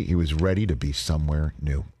 Maybe he was ready to be somewhere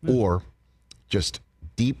new. Or just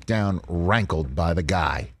deep down rankled by the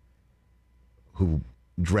guy who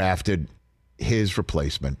drafted his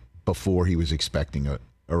replacement before he was expecting a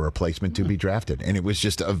replacement to be drafted. And it was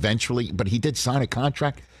just eventually, but he did sign a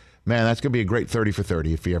contract. Man, that's going to be a great 30 for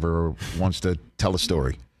 30 if he ever wants to tell a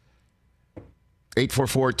story.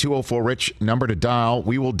 844-204-RICH, number to dial.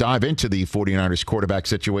 We will dive into the 49ers quarterback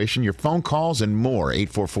situation, your phone calls, and more.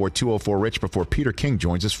 844-204-RICH before Peter King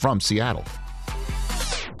joins us from Seattle.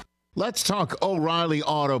 Let's talk O'Reilly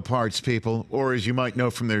Auto Parts, people, or as you might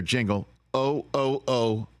know from their jingle,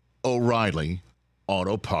 O'Reilly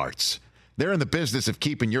Auto Parts. They're in the business of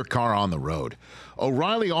keeping your car on the road.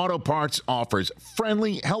 O'Reilly Auto Parts offers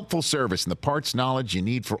friendly, helpful service and the parts knowledge you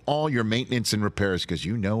need for all your maintenance and repairs, because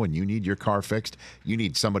when you need your car fixed, you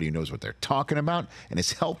need somebody who knows what they're talking about and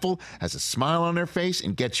is helpful, has a smile on their face,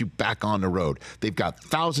 and gets you back on the road. They've got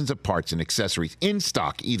thousands of parts and accessories in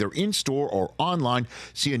stock, either in-store or online,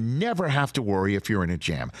 so you never have to worry if you're in a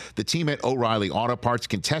jam. The team at O'Reilly Auto Parts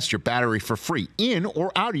can test your battery for free in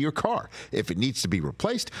or out of your car. If it needs to be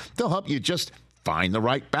replaced, they'll help you just find the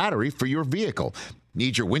right battery for your vehicle.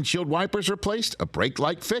 Need your windshield wipers replaced, a brake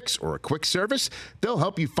light fix, or a quick service? They'll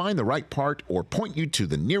help you find the right part or point you to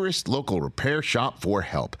the nearest local repair shop for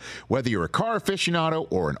help. Whether you're a car aficionado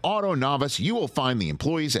or an auto novice, you will find the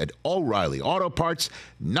employees at O'Reilly Auto Parts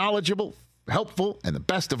knowledgeable, helpful, and the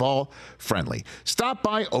best of all, friendly. Stop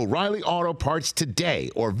by O'Reilly Auto Parts today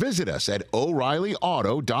or visit us at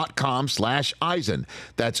O'ReillyAuto.com/Eisen.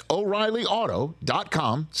 That's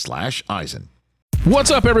O'ReillyAuto.com/Eisen.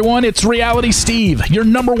 What's up, everyone? It's Reality Steve, your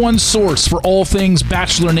number one source for all things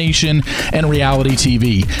Bachelor Nation and reality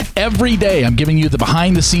TV. Every day, I'm giving you the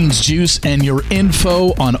behind-the-scenes juice and your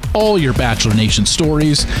info on all your Bachelor Nation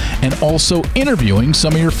stories, and also interviewing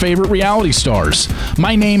some of your favorite reality stars.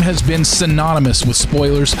 My name has been synonymous with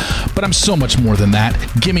spoilers, but I'm so much more than that.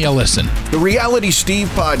 Give me a listen. The Reality Steve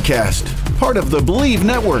Podcast, part of the Believe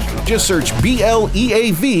Network. Just search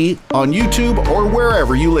BLEAV on YouTube or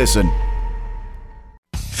wherever you listen.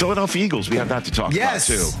 Philadelphia Eagles, we have that to talk about,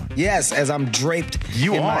 too. Yes, as I'm draped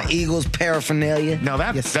in my Eagles paraphernalia. Now,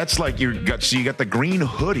 that's like you got the green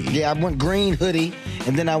hoodie. Yeah, I went green hoodie,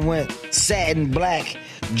 and then I went satin black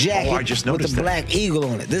jacket with the black eagle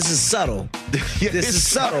on it. This is subtle. This is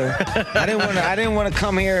subtle. I didn't want to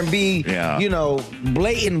come here and be,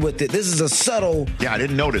 blatant with it. This is a subtle. Yeah, I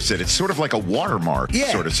didn't notice it. It's sort of like a watermark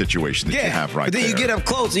sort of situation that you have right there. But then you get up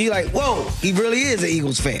close and you're like, whoa, he really is an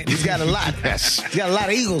Eagles fan. He's got a lot. Yes. He's got a lot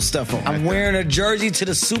of Eagles stuff on. I'm wearing a jersey to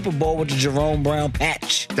the Super Bowl with the Jerome Brown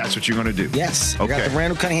patch. That's what you're going to do? Yes. Okay. I got the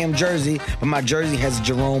Randall Cunningham jersey, but my jersey has a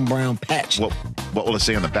Jerome Brown patch. Well, what will it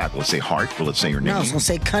say on the back? Will it say Hart? Will it say your name? No, it's going to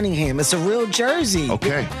say Cunningham. It's a real jersey.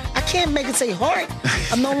 Okay. I can't make it say Hart.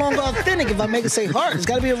 I'm no longer authentic if I make it say Hart. It's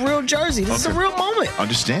got to be a real jersey. This is a real moment.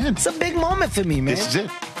 Understand. It's a big moment for me, man. This is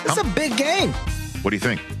it. It's a big game. What do you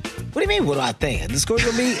think? What do you mean, what do I think? The score's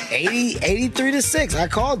going to be 83-6. I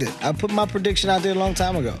called it. I put my prediction out there a long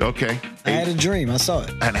time ago. Okay. I had a dream. I saw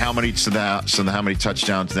it. And how many how many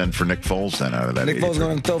touchdowns then for Nick Foles then out of that? Nick Foles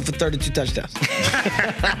going to throw for 32 touchdowns.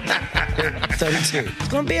 32. It's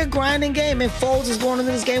going to be a grinding game, and Foles is going into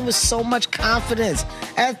this game with so much confidence.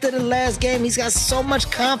 After the last game, he's got so much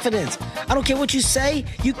confidence. I don't care what you say,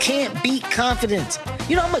 you can't beat confidence.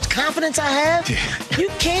 You know how much confidence I have? You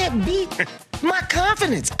can't beat my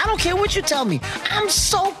confidence. I don't care what you tell me. I'm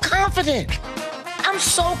so confident.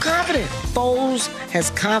 Foles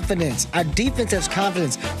has confidence. Our defense has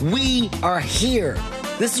confidence. We are here.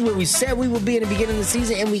 This is where we said we would be in the beginning of the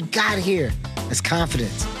season, and we got here. That's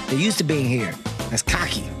confidence. They're used to being here. That's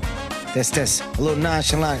cocky. That's a little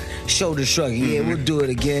nonchalant shoulder shrug. Yeah, we'll do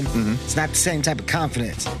it again. It's not the same type of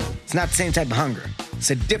confidence. It's not the same type of hunger.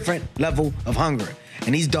 It's a different level of hunger.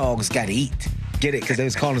 And these dogs got to eat. Get it? Because they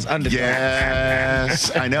was calling us underdogs.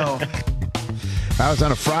 Yes, I know. I was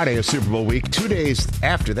on a Friday of Super Bowl week. 2 days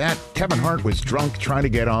after that, Kevin Hart was drunk trying to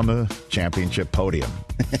get on the championship podium.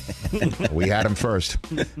 We had him first.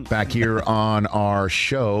 Back here on our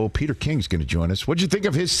show, Peter King's going to join us. What'd you think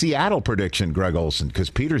of his Seattle prediction, Greg Olsen? Because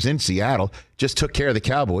Peter's in Seattle, just took care of the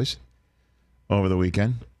Cowboys over the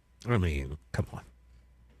weekend. I mean, come on.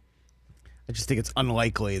 I just think it's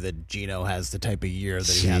unlikely that Geno has the type of year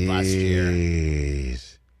that he had last year.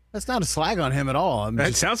 That's not a slag on him at all.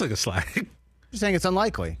 It sounds like a slag. Just saying it's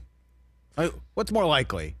unlikely. What's more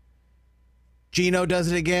likely? Geno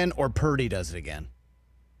does it again or Purdy does it again?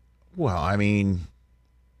 Well, I mean,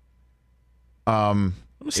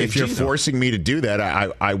 if you're forcing me to do that,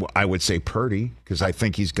 I would say Purdy because I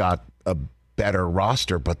think he's got a better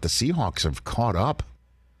roster, but the Seahawks have caught up.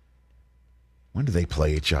 When do they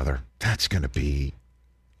play each other? That's going to be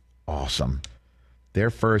awesome. Their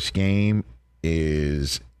first game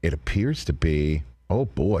it appears to be, oh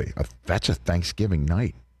boy, that's a Thanksgiving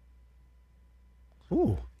night.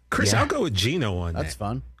 Ooh. Chris, I'll go with Geno on that. That's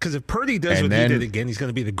fun. Because if Purdy does he did again, he's going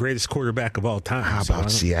to be the greatest quarterback of all time. How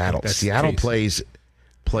about Seattle? Seattle plays.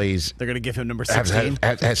 They're going to give him number 16.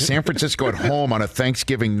 Has San Francisco at home on a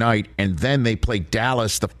Thanksgiving night, and then they play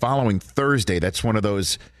Dallas the following Thursday. That's one of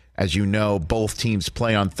those, as you know, both teams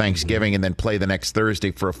play on Thanksgiving and then play the next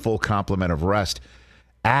Thursday for a full complement of rest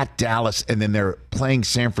at Dallas, and then they're playing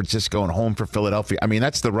San Francisco and home for Philadelphia. I mean,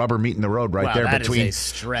 that's the rubber meeting the road right there. That is a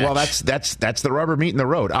stretch. Well, that's the rubber meeting the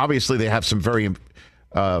road. Obviously, they have some very,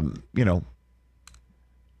 they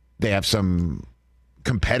have some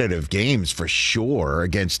competitive games for sure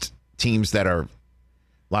against teams that a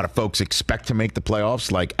lot of folks expect to make the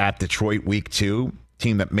playoffs, like at Detroit week 2,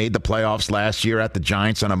 team that made the playoffs last year at the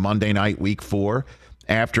Giants on a Monday night week 4,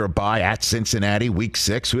 after a bye at Cincinnati week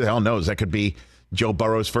 6. Who the hell knows? That could be Joe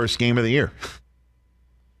Burrow's first game of the year.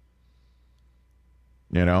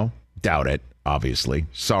 Doubt it, obviously.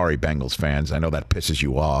 Sorry, Bengals fans. I know that pisses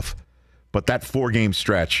you off. But that 4-game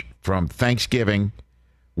stretch from Thanksgiving,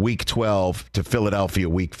 week 12, to Philadelphia,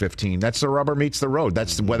 week 15, that's the rubber meets the road.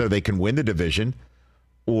 That's whether they can win the division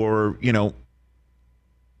or,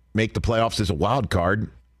 make the playoffs as a wild card.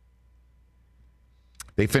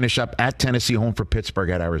 They finish up at Tennessee, home for Pittsburgh,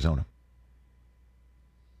 at Arizona.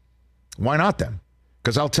 Why not then?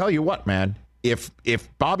 Because I'll tell you what, man, if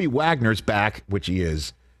Bobby Wagner's back, which he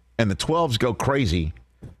is, and the 12s go crazy,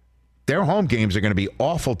 their home games are going to be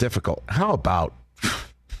awful difficult. How about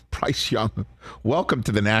Bryce Young? Welcome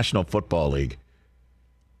to the National Football League.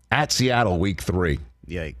 At Seattle, week 3.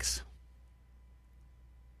 Yikes.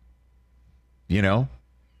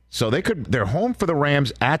 So they're home for the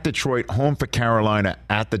Rams, at Detroit, home for Carolina,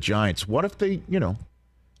 at the Giants. What if they,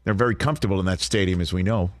 they're very comfortable in that stadium, as we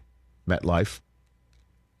know, MetLife.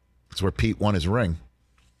 It's where Pete won his ring.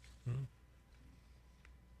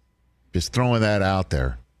 Just throwing that out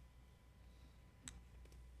there.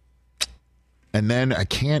 And then I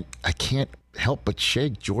can't help but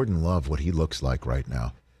shake Jordan Love, what he looks like right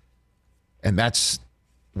now. And that's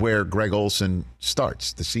where Greg Olsen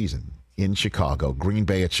starts the season, in Chicago, Green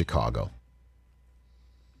Bay at Chicago.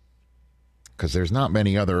 Because there's not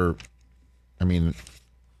many other,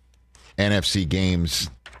 NFC games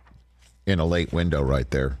in a late window right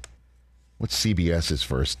there. What's CBS's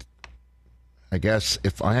first? I guess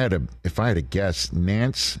if I had to guess,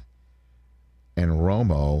 Nance and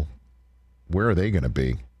Romo, where are they going to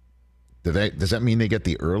be? Does that mean they get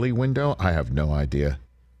the early window? I have no idea.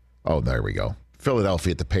 Oh, there we go.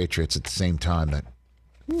 Philadelphia at the Patriots at the same time that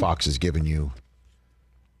Fox is giving you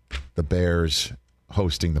the Bears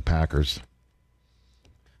hosting the Packers.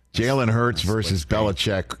 Jalen Hurts versus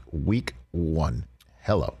Belichick, week 1.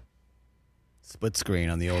 Hello. Split screen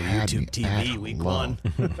on the old YouTube TV, week 1.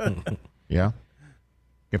 Yeah?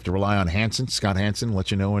 You have to rely on Scott Hansen,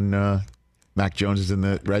 let you know when Mac Jones is in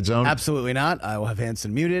the red zone? Absolutely not. I will have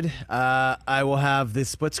Hansen muted. I will have this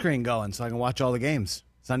split screen going so I can watch all the games.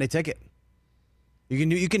 Sunday Ticket.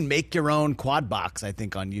 You can make your own quad box, I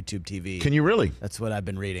think, on YouTube TV. Can you really? That's what I've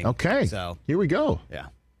been reading. Okay. So here we go. Yeah.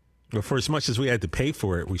 Well, for as much as we had to pay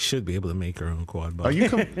for it, we should be able to make our own quad box. Are you?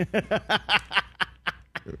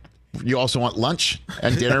 You also want lunch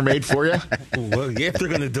and dinner made for you? Well, yeah, if they're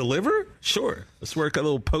going to deliver, sure. Let's work a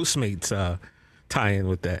little Postmates tie-in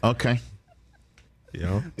with that. Okay.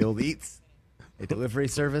 The old Eats, a delivery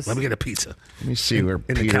service. Let me get a pizza. Let me see where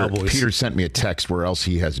Peter sent me a text where else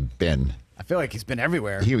he has been. I feel like he's been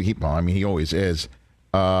everywhere. He always is.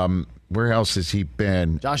 Where else has he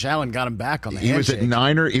been? Josh Allen got him back on the handshake.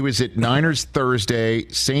 He was at Niners Thursday,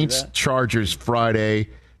 Saints Chargers Friday.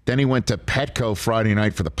 Then he went to Petco Friday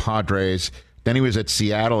night for the Padres. Then he was at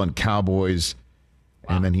Seattle and Cowboys.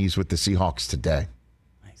 Wow. And then he's with the Seahawks today.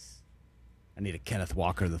 Nice. I need a Kenneth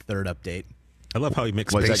Walker the third update. I love how he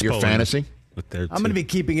mixed baseball. Was that your fantasy? I'm going to be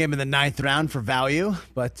keeping him in the 9th round for value,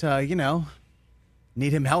 but,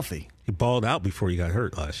 need him healthy. He balled out before he got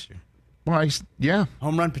hurt last year. Well, yeah.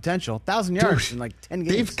 Home run potential. 1,000 yards in like 10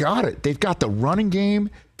 games. They've got it. They've got the running game.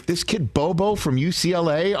 This kid Bobo from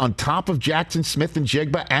UCLA on top of Jackson Smith and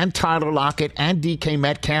Jigba and Tyler Lockett and DK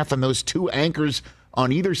Metcalf and those two anchors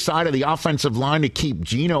on either side of the offensive line to keep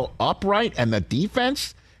Geno upright and the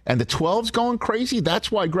defense and the 12's going crazy.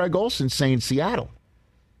 That's why Greg Olsen's saying Seattle.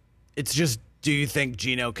 It's just, do you think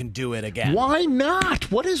Geno can do it again? Why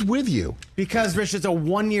not? What is with you? Because, Rich, it's a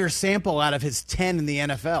 1-year sample out of his 10 in the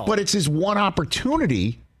NFL. But it's his one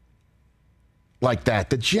opportunity like that.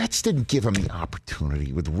 The Jets didn't give him the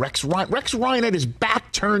opportunity with Rex Ryan. Rex Ryan had his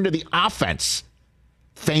back turned to the offense,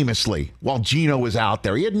 famously, while Geno was out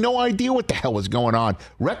there. He had no idea what the hell was going on.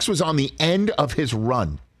 Rex was on the end of his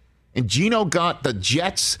run. And Geno got the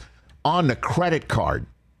Jets on the credit card.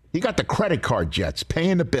 He got the credit card Jets,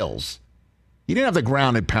 paying the bills. He didn't have the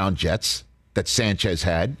ground and pound Jets that Sanchez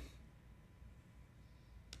had.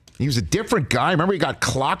 He was a different guy. Remember, he got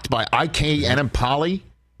clocked by IK Enemkpali.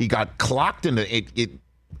 He got clocked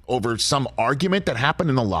over some argument that happened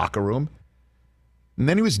in the locker room. And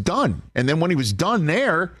then he was done. And then when he was done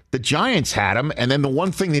there, the Giants had him. And then the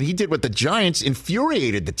one thing that he did with the Giants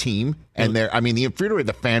infuriated the team. And he infuriated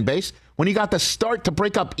the fan base when he got the start to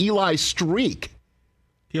break up Eli's streak.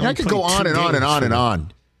 I could go on and on and on and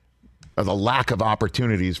on of the lack of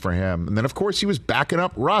opportunities for him. And then, of course, he was backing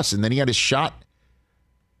up Russ. And then he had his shot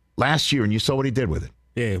last year, and you saw what he did with it.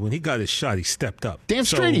 Yeah, when he got his shot, he stepped up. Damn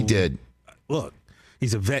straight he did. Look,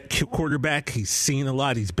 he's a vet quarterback. He's seen a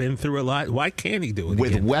lot. He's been through a lot. Why can't he do it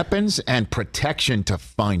with again? Weapons and protection to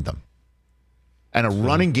find them, and a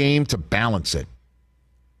running game to balance it,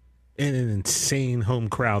 and an insane home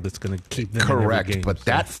crowd that's going to keep them correct. in every game, but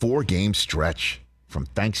that 4-game stretch from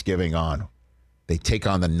Thanksgiving on, They take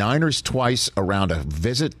on the Niners twice around a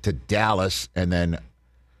visit to Dallas, and then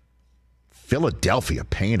Philadelphia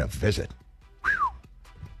paying a visit. Whew.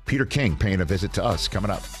 Peter King paying a visit to us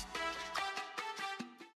coming up.